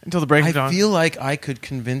night. until the break of I dawn. feel like I could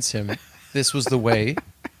convince him this was the way,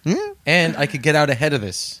 and I could get out ahead of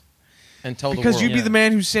this and tell the because world. you'd be Yeah. the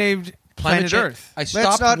man who saved planet change. Earth. I Let's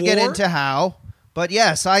stopped not get war. into how. But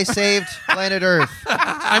yes, I saved planet Earth.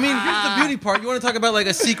 I mean, here's the beauty part. You want to talk about like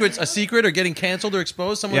a secret or getting canceled or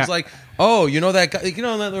exposed? Someone's Yeah. like, oh, you know that guy? You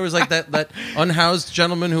know, there was like that unhoused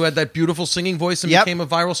gentleman who had that beautiful singing voice and Yep. became a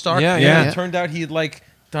viral star. Yeah, And yeah. It turned out he had like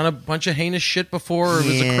done a bunch of heinous shit before, or was a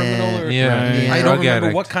Yeah. criminal, or Yeah. Right. I Drug don't remember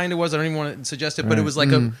addict. what kind it was. I don't even want to suggest it, but it was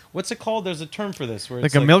like a what's it called? There's a term for this, where Like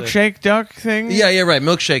it's a the- milkshake duck thing. Yeah, right.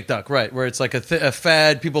 Milkshake duck, right? Where it's like a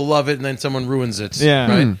fad, people love it, and then someone ruins it. Yeah.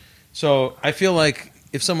 Right. So I feel like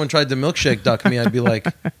if someone tried to milkshake duck me, I'd be like,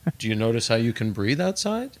 "Do you notice how you can breathe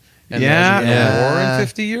outside?" And Yeah. there's no Yeah. war in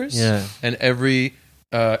 50 years. Yeah. And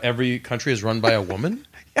every country is run by a woman.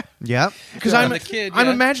 Yep. Because Yeah, I'm the kid, I'm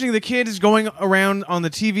yeah. imagining the kid is going around on the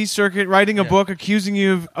TV circuit, writing a Yeah. book, accusing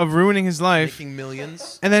you of ruining his life. Making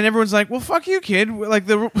millions. And then everyone's like, "Well, fuck you, kid! Like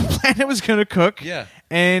the planet was gonna cook." Yeah.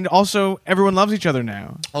 And also, everyone loves each other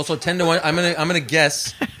now. Also, 10 to 1. I'm gonna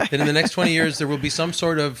guess that in the next 20 years there will be some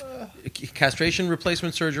sort of castration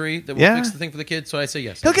replacement surgery that will fix the thing for the kid. So I say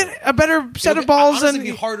yes. He'll get a better set of balls than. than.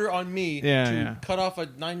 It'd be harder on me to cut off a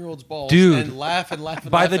 9-year-old's balls Dude, and laugh and laugh.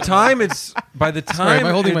 And by laugh the and time laugh. it's by the time Sorry, am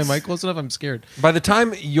I holding my it's- mic close enough? I'm scared. By the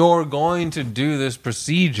time you're going to do this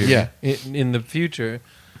procedure in the future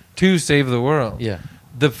to save the world,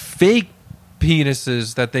 the fake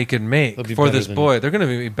penises that they can make for this boy, they're going to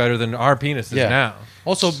be better than our penises now.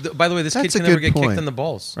 Also, by the way, this kid can never get kicked in the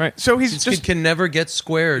balls. Right. So this kid can never get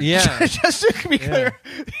squared. Yeah. just to be clear,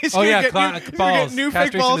 he's gonna get balls. new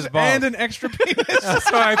fake balls and an extra penis.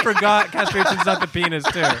 Sorry, I forgot castration's not the penis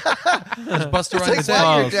too. As Buster It's Rhymes like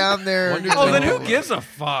while said. you're down there. Oh, then who gives a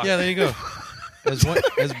fuck? Yeah, there you go.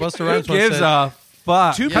 As Buster Rhymes Who gives said, a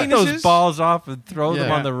fuck? Two Cut penises? those balls off and throw them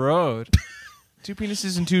Yeah. on the road. 2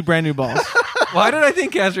 penises and 2 brand new balls. Why did I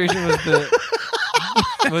think castration was the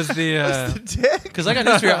because I got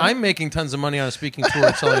news for you. I'm making tons of money on a speaking tour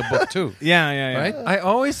and selling a book too. Yeah. Right? I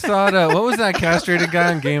always thought what was that castrated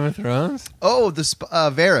guy on Game of Thrones? Oh, the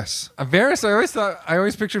Varys. Varys. I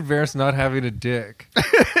always pictured Varys not having a dick.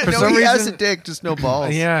 For No, some he reason, has a dick, just no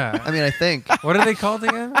balls. Yeah. I mean, I think. What are they called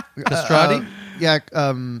again? Castrati? Yeah.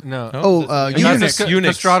 No. Eunuchs.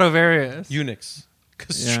 Castradovarius. Eunuchs.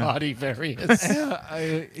 Castrati various.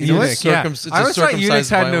 Eunuch. Yeah. I always thought eunuchs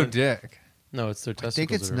had no dick. No, it's their I testicles.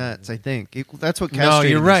 think it's are- nuts. I think that's what. No, castrating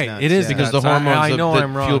you're is right. nuts, It is yeah. Because the nuts. hormones I know that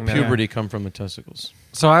I'm wrong fuel now. puberty come from the testicles.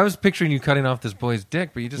 So I was picturing you cutting off this boy's dick,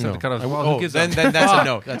 but you just have to cut off his balls. Who gives a then that's fuck? a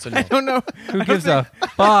no. That's a no. I don't know. Who gives a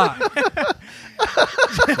fuck?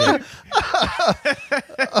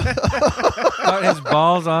 Cut his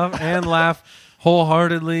balls off and laugh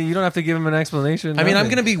wholeheartedly. You don't have to give him an explanation. I mean, I'm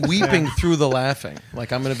nothing. going to be weeping through the laughing.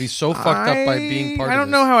 Like, I'm going to be so fucked up by being part of I don't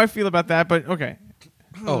this. know how I feel about that, but okay.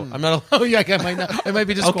 Oh, I'm not. Oh, yeah, I might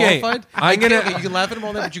be disqualified. I'm You gonna- can laugh at him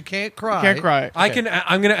all night, but you can't cry. Can't cry. I'm going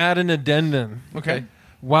to add an addendum. Okay.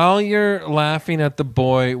 While you're laughing at the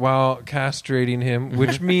boy while castrating him,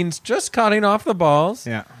 which means just cutting off the balls,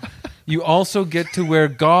 Yeah. you also get to wear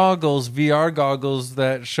goggles, VR goggles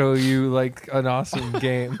that show you like an awesome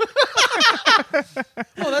game.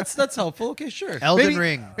 Oh, that's helpful. Okay, sure. Elden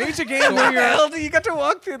Ring. Maybe it's a game where you're. You got to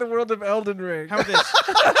walk through the world of Elden Ring. How about this?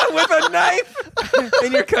 With a knife,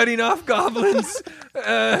 and you're cutting off goblins'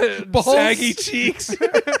 saggy cheeks.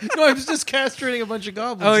 No, I was just castrating a bunch of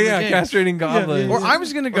goblins. Oh in the yeah, game. castrating goblins. Or I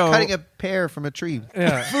was gonna go Cutting a pear from a tree.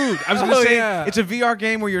 Yeah. food. I was gonna Oh, say yeah. it's a VR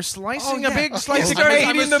game where you're slicing a big slice You of start cake.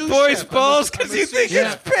 I'm a eating the sous boy's chef. balls I'm because a you sous think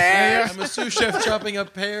chef. it's pears. I'm a sous chef chopping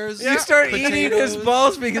up pears. You start eating his potatoes.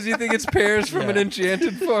 balls because you think it's pears from an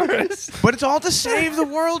enchanted forest. But it's all to save the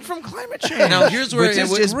world from climate change. Now here's where Which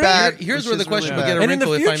is just bad. Here's Which where the is question really would get a bad. And in the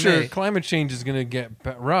wrinkle, if I future, may. climate change is going to get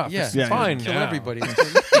rough. Yeah. It's Yeah, fine Kill now. everybody.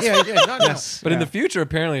 yeah, not now. But in the future,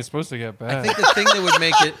 apparently, it's supposed to get bad. I think the thing that would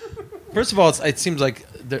make it. First of all, it seems like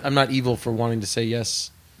I'm not evil for wanting to say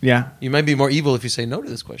yes. Yeah, You might be more evil if you say no to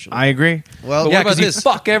this question. I agree. Well, But yeah, what about because you this?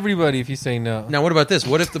 fuck everybody if you say no. Now, what about this?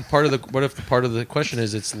 What if the part of the question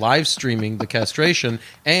is it's live streaming the castration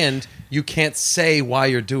and you can't say why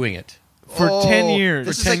you're doing it? For 10 years.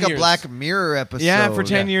 This For is 10 like years. a Black Mirror episode. Yeah, for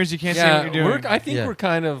 10 years you can't say what you're doing. I think Yeah. we're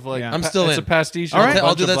kind of like Yeah. I'm still it's in. a pastiche. All of right. a I'll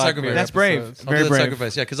bunch do of that Black sacrifice. Mirror That's brave. episodes. I'll Very do that brave.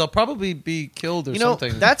 sacrifice, yeah, because I'll probably be killed or You know,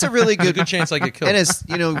 something. that's a really There's a good good chance I get killed. Ennis,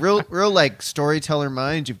 real like storyteller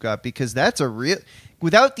mind you've got, because that's a real.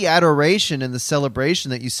 Without the adoration and the celebration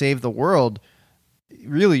that you save the world,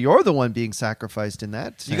 really you're the one being sacrificed in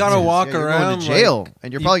that. You gotta sense. walk You're around going to jail, like-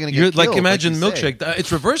 and you're probably going to You're get killed. like imagine you say. milkshake.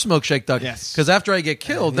 It's reverse milkshake duck. Yes. Because after I get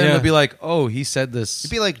killed, then Yeah. it'll be like, oh, he said this. You'd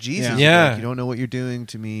be like Jesus. Yeah. You'd be Yeah. like, you don't know what you're doing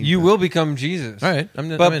to me. You will become Jesus. All right,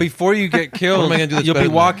 But before you get killed, What am I gonna do that's you'll better be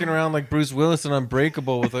than walking around like Bruce Willis and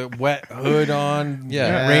Unbreakable with a wet hood on.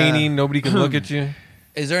 Yeah. Raining. Nobody can look at you.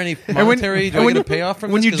 is there any when- monetary? and Do I when get a you- payoff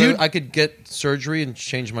from when this? you 'Cause do- I could get surgery and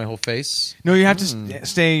change my whole face. No, you have to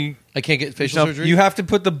stay. I can't get facial Yourself- surgery. You have to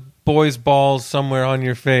put the boy's balls somewhere on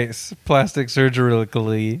your face, plastic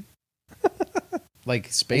surgically.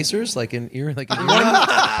 like spacers, like an ear, like an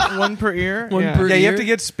One per ear. One yeah. per- Yeah, you have ear? to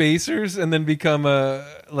get spacers and then become a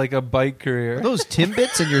bike career. Are those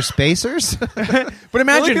Timbits in your spacers? But The only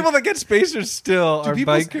imagine people that get spacers still are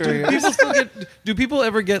bike careers. Do people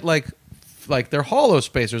ever get like they're hollow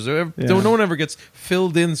spacers? No one ever gets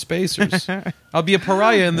filled in spacers. I'll be a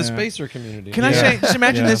pariah in the spacer community. Can I say? Just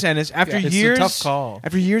imagine Yeah. this, Ennis. After It's years, a tough call.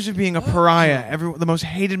 after years of being a pariah, the most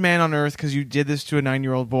hated man on earth because you did this to a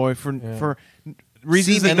 9-year-old boy for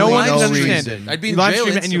reasons that And no one live can streamed understand. it. I'd be in You live jail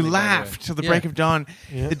streamed it and you instantly, by the way. laughed till the Yeah. break of dawn.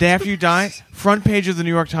 The day after you die, front page of the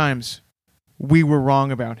New York Times. We were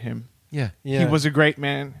wrong about him. Yeah. He was a great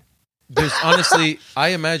man. There's honestly, I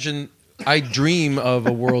imagine I dream of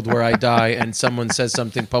a world where I die and someone says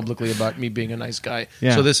something publicly about me being a nice guy.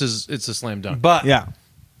 Yeah. So it's a slam dunk. But Yeah.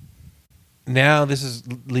 now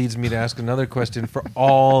leads me to ask another question for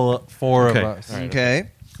all four of Okay. us. All right. Okay.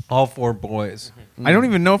 All four boys. I don't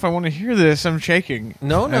even know if I want to hear this. I'm shaking.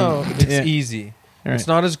 No, it's yeah. easy. All right. It's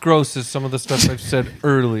not as gross as some of the stuff I've said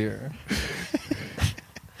earlier.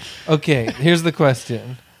 Okay, here's the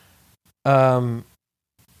question.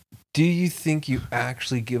 Do you think you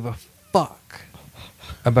actually give a fuck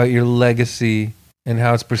about your legacy and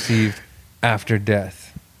how it's perceived after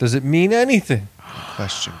death? Does it mean anything?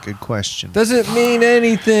 Question. Good question. Does it mean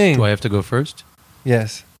anything? Do I have to go first?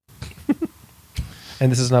 Yes.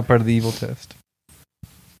 And this is not part of the evil test.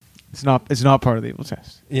 It's not part of the evil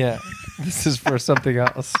test. Yeah. This is for something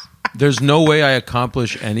else. There's no way I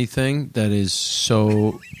accomplish anything that is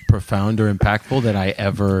so profound or impactful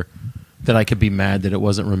that I could be mad that it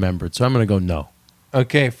wasn't remembered. So I'm going to go no.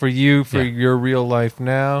 Okay, for you, Yeah. your real life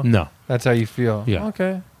now, No. that's how you feel. Yeah.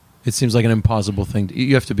 Okay. It seems like an impossible thing.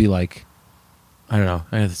 You have to be like, I don't know.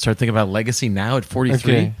 I have to start thinking about legacy now at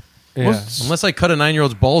 43. Okay. Yeah. Well, Unless I cut a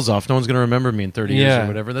 9-year-old's balls off, no one's going to remember me in 30 years or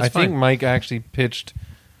whatever. That's I fine. think Mike actually pitched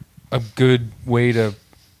a good way to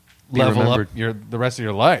Be level up remembered. the rest of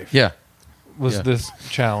your life. Yeah. Was Yeah. this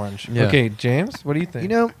challenge? Yeah. Okay, James, what do you think? You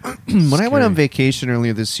know, when I went on Scary. vacation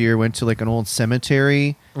earlier this year, went to like an old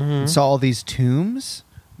cemetery and saw all these tombs,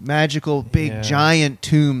 magical, big, Yeah. giant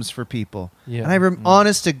tombs for people. Yeah. And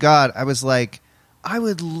honest to God, I was like, I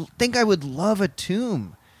would think I would love a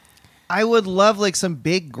tomb. I would love like some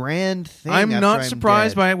big grand thing. I'm after not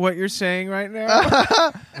surprised dead. by what you're saying right now.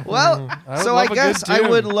 Well, I would so love I a good guess I tomb.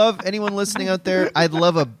 would love anyone listening out there. I'd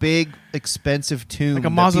love a big, expensive tomb Like a that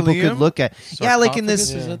people mausoleum? could look at. Yeah, like in this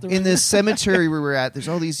Sarcophagus, is that the in right this cemetery where we're at. There's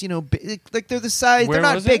all these, big, like they're the size. Where they're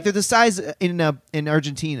not was big. it? They're the size in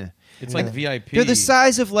Argentina. It's like VIP. They're the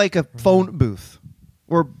size of like a phone booth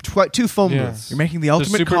or two phone Yeah. booths. You're making the Does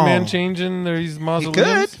ultimate Superman call. changing these He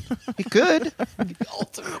mausoleums? could. He could.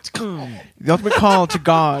 The ultimate call to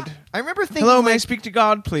God. I remember thinking Hello, may I like, speak to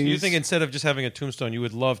God, please? You think instead of just having a tombstone, you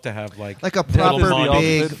would love to have like a little proper monument.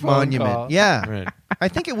 big Ultimate phone monument. call. Yeah. Right. I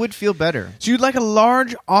think it would feel better. So you'd like a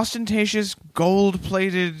large, ostentatious,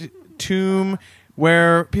 gold-plated tomb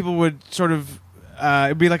where people would sort of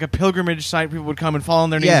it'd be like a pilgrimage site. People would come and fall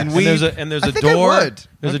on their knees Yeah. and And weep. there's I a think I door. would.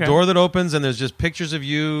 There's Okay. a door that opens, and there's just pictures of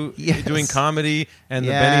you Yes. doing comedy, and the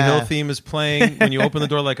Yeah. Benny Hill theme is playing when you open the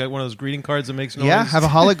door, like one of those greeting cards that makes noise. Yeah, have a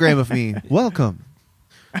hologram of me. Welcome.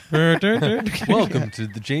 Welcome to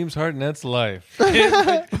the James Hartnett's life.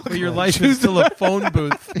 But your life is still a phone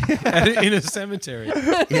booth in a cemetery.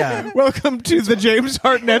 Yeah. Welcome to the James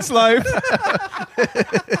Hartnett's life.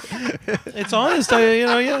 It's honest,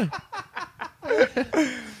 yeah.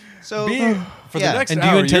 So For Yeah. the next And do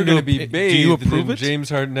you hour, intend you're to- going to be do you bathed approve in it? James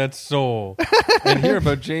Hartnett's soul and hear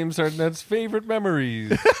about James Hartnett's favorite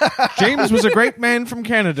memories. James was a great man from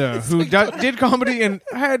Canada who did comedy and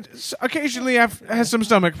had occasionally has some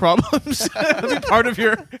stomach problems. That'd be part of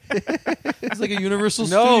your. It's like a Universal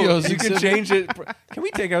No, Studios. you can exhibit. change it. Can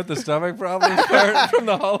we take out the stomach problems part from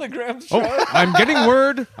the hologram show? Oh, I'm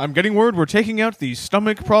getting word. We're taking out the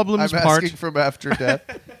stomach problems I'm part. asking from after death.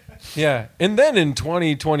 Yeah, and then in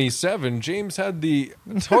 2027, James had the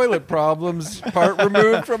toilet problems part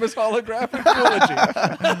removed from his holographic eulogy.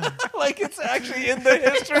 Like it's actually in the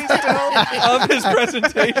history still of his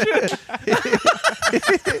presentation.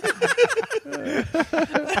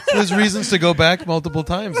 There's reasons to go back multiple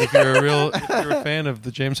times if you're a fan of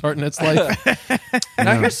the James Hartnett's life.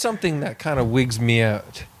 Now here's something that kind of wigs me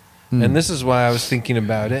out, and this is why I was thinking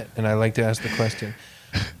about it, and I like to ask the question.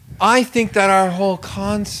 I think that our whole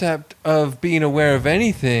concept of being aware of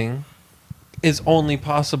anything is only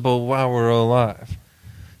possible while we're alive.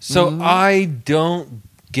 So I don't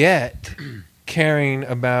get caring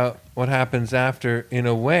about what happens after in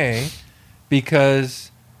a way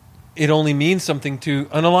because it only means something to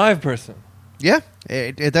an alive person. Yeah,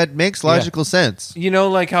 that makes logical sense. You know,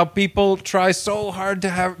 like how people try so hard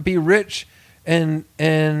to be rich and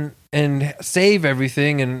save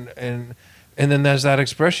everything and then there's that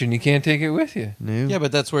expression, you can't take it with you. No. Yeah,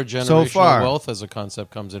 but that's where generational far. wealth as a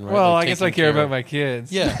concept comes in, right? Well, Like I guess I taking care care about of- my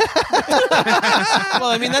kids. Yeah. Well,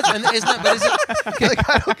 I mean, isn't it? Like,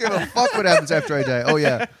 I don't give a fuck what happens after I die. Oh,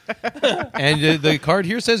 yeah. And the card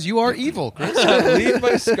here says you are evil, Chris. Leave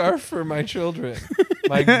my scarf for my children.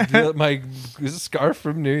 My scarf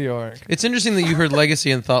from New York. It's interesting that you heard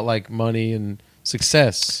legacy and thought like money and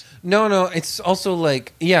success. No, it's also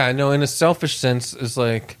like, yeah, no, in a selfish sense, it's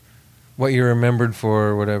like what you're remembered for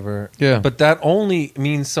or whatever. Yeah. But that only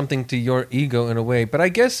means something to your ego in a way. But I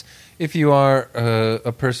guess if you are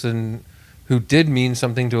a person who did mean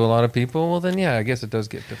something to a lot of people, well, then, yeah, I guess it does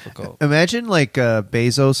get difficult. Imagine like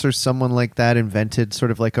Bezos or someone like that invented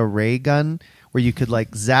sort of like a ray gun where you could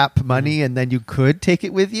like zap money and then you could take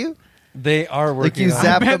it with you. They are Like working you on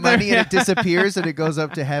zap it. the money and it disappears and it goes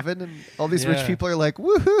up to heaven and all these rich Yeah. people are like,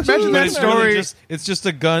 woohoo. Imagine But that it's story. really it's just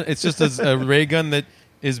a gun. It's just a ray gun that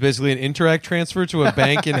is basically an Interact transfer to a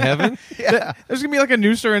bank in heaven. Yeah. There's gonna be like a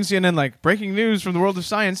news story on CNN, like breaking news from the world of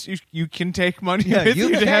science. You can take money Yeah, with you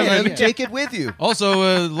you to can heaven. take it with you. Also,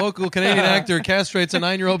 a local Canadian actor castrates a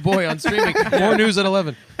 9-year-old boy on streaming. More news at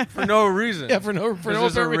 11. For no reason. Yeah, for no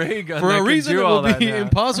There's a apparent ray gun for that a can reason do it all will that be now.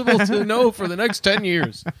 impossible to know for the next 10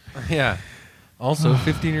 years. Yeah. Also,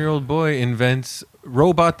 15-year-old boy invents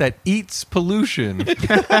robot that eats pollution. It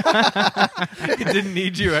didn't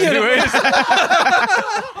need you anyways.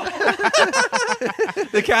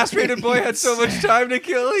 The castrated boy had so much time to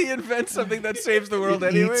kill, he invents something that saves the world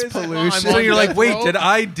anyways. pollution. So you're like, death wait, row? did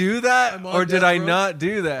I do that? I'm on Or did death I row? not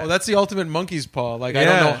do that? Oh, that's the ultimate monkey's paw. Like, I Yeah.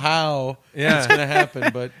 don't know how Yeah. it's going to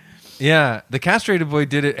happen, but Yeah, the castrated boy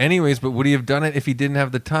did it anyways, but would he have done it if he didn't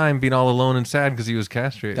have the time being all alone and sad because he was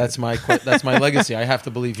castrated? that's my legacy. I have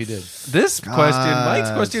to believe he did. This question, Mike's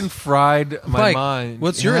question fried my Mike, mind.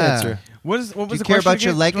 what's your Yeah. answer? What was Do you the care question about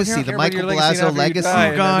your again? legacy, Okay. the Care about Michael your legacy Blasio after you legacy? die,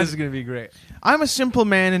 and then God. This is going to be great. I'm a simple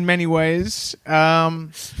man in many ways.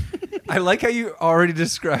 I like how you already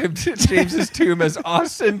described James's tomb as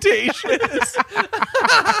ostentatious.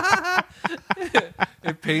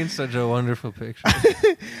 It paints such a wonderful picture.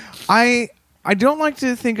 I don't like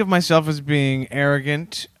to think of myself as being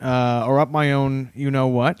arrogant or up my own you know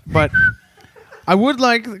what, but I would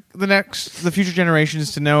like the future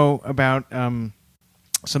generations to know about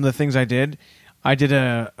some of the things I did. I did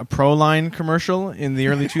a Proline commercial in the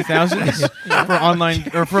early 2000s for online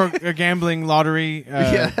or for a gambling lottery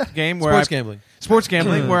game where Sports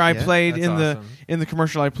gambling. where I Yeah, played that's awesome. in the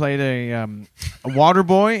commercial. I played a water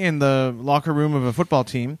boy in the locker room of a football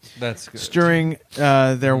team, That's good. stirring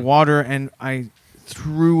their water, and I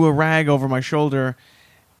threw a rag over my shoulder,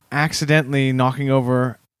 accidentally knocking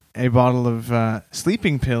over a bottle of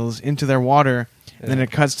sleeping pills into their water. And then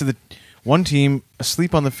it cuts to the one team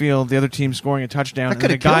asleep on the field, the other team scoring a touchdown. That and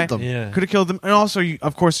could then have a guy killed them. Yeah. Could have killed them. And also,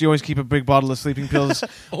 of course, you always keep a big bottle of sleeping pills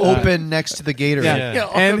Open next to the Gatorade. Yeah.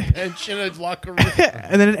 On And- a bench in a locker room.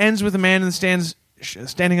 and then it ends with a man in the stands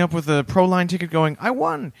standing up with a Proline ticket going, I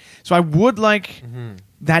won. So I would like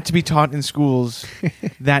that to be taught in schools,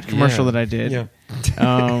 that commercial Yeah. that I did. Yeah.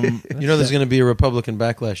 Um, You know, there's going to be a Republican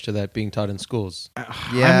backlash to that being taught in schools.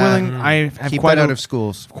 Yeah. I'm willing. I have Keep quite that out a, of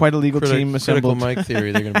schools. quite a legal team Critical assembled. Mike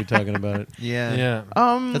theory. They're going to be talking about it. Yeah.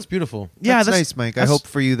 Yeah. That's beautiful. Yeah, that's nice, Mike. I that's- hope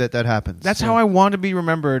for you that happens. That's how I want to be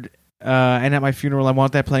remembered. And at my funeral, I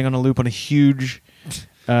want that playing on a loop on a huge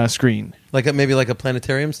screen. Like maybe like a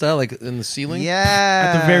planetarium style, like in the ceiling.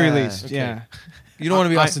 Yeah. At the very least, Okay. yeah. You don't want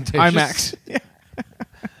to be ostentatious. IMAX.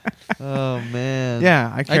 Oh man.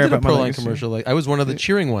 Yeah, I I care did a about my Proline legacy. commercial. Like I was one of the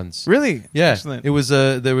cheering ones. Really? Yeah, Excellent. it was.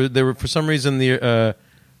 They were for some reason the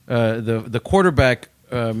quarterback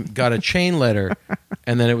got a chain letter,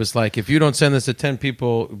 and then it was like, if you don't send this to 10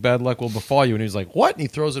 people, bad luck will befall you. And he was like, "What?" And he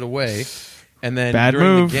throws it away. And then Bad during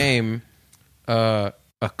move. the game, a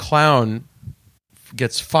clown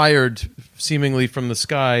gets fired seemingly from the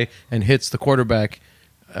sky and hits the quarterback,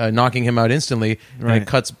 knocking him out instantly. And Right. it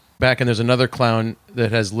cuts back, and there's another clown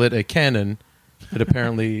that has lit a cannon that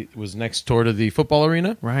apparently was next door to the football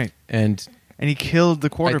arena. Right. And And he killed the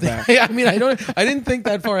quarterback. I didn't think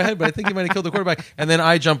that far ahead, but I think he might have killed the quarterback. And then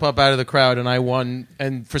I jump up out of the crowd and I won.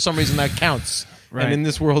 And for some reason that counts. Right. And in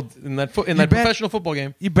this world, in that bet- professional football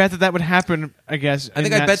game, You bet that would happen, I guess. I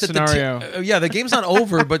think in I bet that scenario. the game's not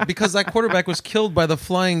over, but because that quarterback was killed by the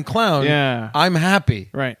flying clown, Yeah. I'm happy.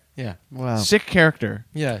 Right. Yeah, Wow. Sick character.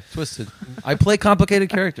 yeah, twisted. I play complicated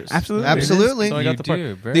characters. Absolutely. Absolutely. So I You got the part.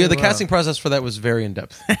 do, very The well. casting process for that was very in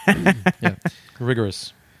depth. Yeah,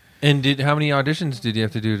 rigorous. And how many auditions did you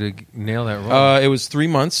have to do to nail that role? It was 3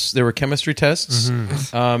 months. There were chemistry tests.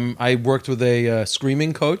 Mm-hmm. I worked with a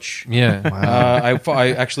screaming coach. Yeah.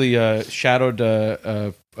 I actually shadowed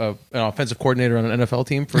an offensive coordinator on an NFL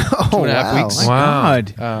team for 2.5 wow. weeks. Wow.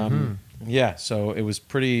 God. Yeah, so it was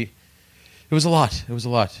pretty. It was a lot. It was a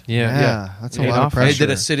lot. Yeah. Yeah. That's a Paid lot of off. I pressure. did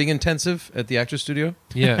a sitting intensive at the Actors Studio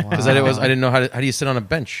Yeah. because I didn't know how do you sit on a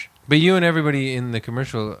bench. But you and everybody in the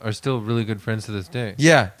commercial are still really good friends to this day.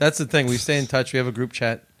 Yeah, that's the thing. We stay in touch. We have a group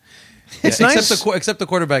chat. It's Yeah, nice. except the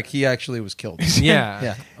quarterback. He actually was killed. Yeah.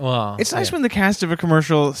 Yeah. Well, It's nice when the cast of a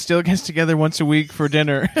commercial still gets together once a week for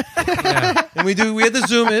dinner. yeah. And we had to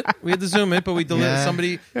zoom it. But we delivered Yeah.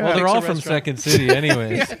 somebody. Well, picks they're a all from restaurant. Second City,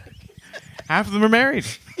 anyways. Half of them are married.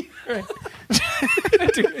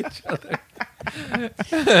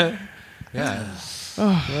 Yeah. Oh.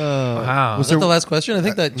 Wow. Was that the last question? I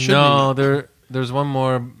think that should No, be. there's one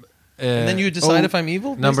more. And then you decide if I'm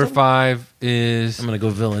evil? Number 5 is... I'm going to go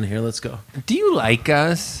villain here. Let's go. Do you like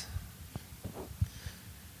us?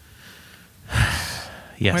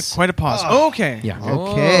 Yes. Quite a pause. Okay. Yeah.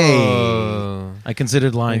 Okay. Oh. I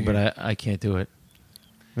considered lying, but I can't do it.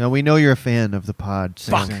 Well, we know you're a fan of the pod.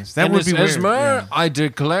 So. Makes sense. That would be weird. Esmer, Yeah. I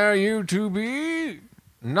declare you to be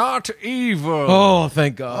not evil. Oh,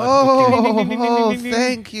 thank God. Oh,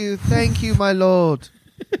 thank you, my lord.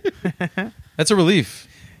 That's a relief.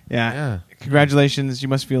 Yeah. Congratulations. You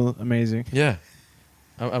must feel amazing. Yeah.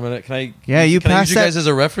 I'm gonna. Can I? Yeah, you can I pass use you guys that- as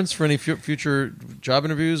a reference for any future job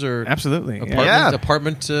interviews or Absolutely.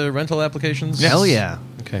 apartment rental applications? Hell yeah.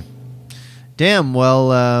 Okay. Damn.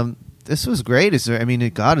 Well, this was great. Is there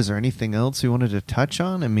anything else you wanted to touch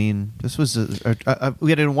on? I mean, this was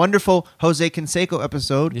we had a wonderful Jose Canseco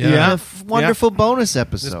episode. Yeah. And a wonderful bonus This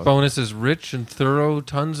episode. bonus is rich and thorough.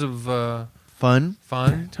 Tons of Fun.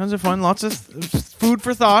 Tons of fun. Lots of food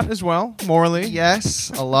for thought as well, morally.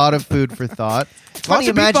 Yes, a lot of food for thought. Funny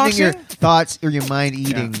of imagining your beatboxing. thoughts or your mind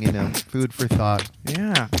eating. You know, food for thought.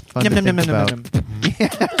 Yeah. Fun to think about.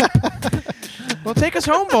 Well, take us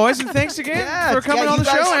home, boys, and thanks again for coming on the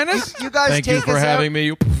show, Ennis. You guys Thank take you for us having out.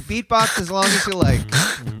 me. Beatbox as long as you like.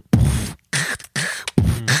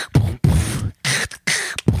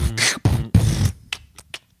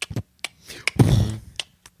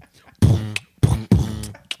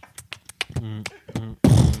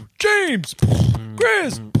 James,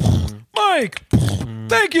 Chris, Mike,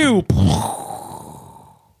 thank you.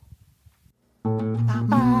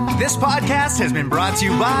 This podcast has been brought to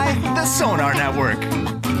you by the Sonar Network.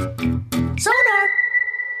 Sonar!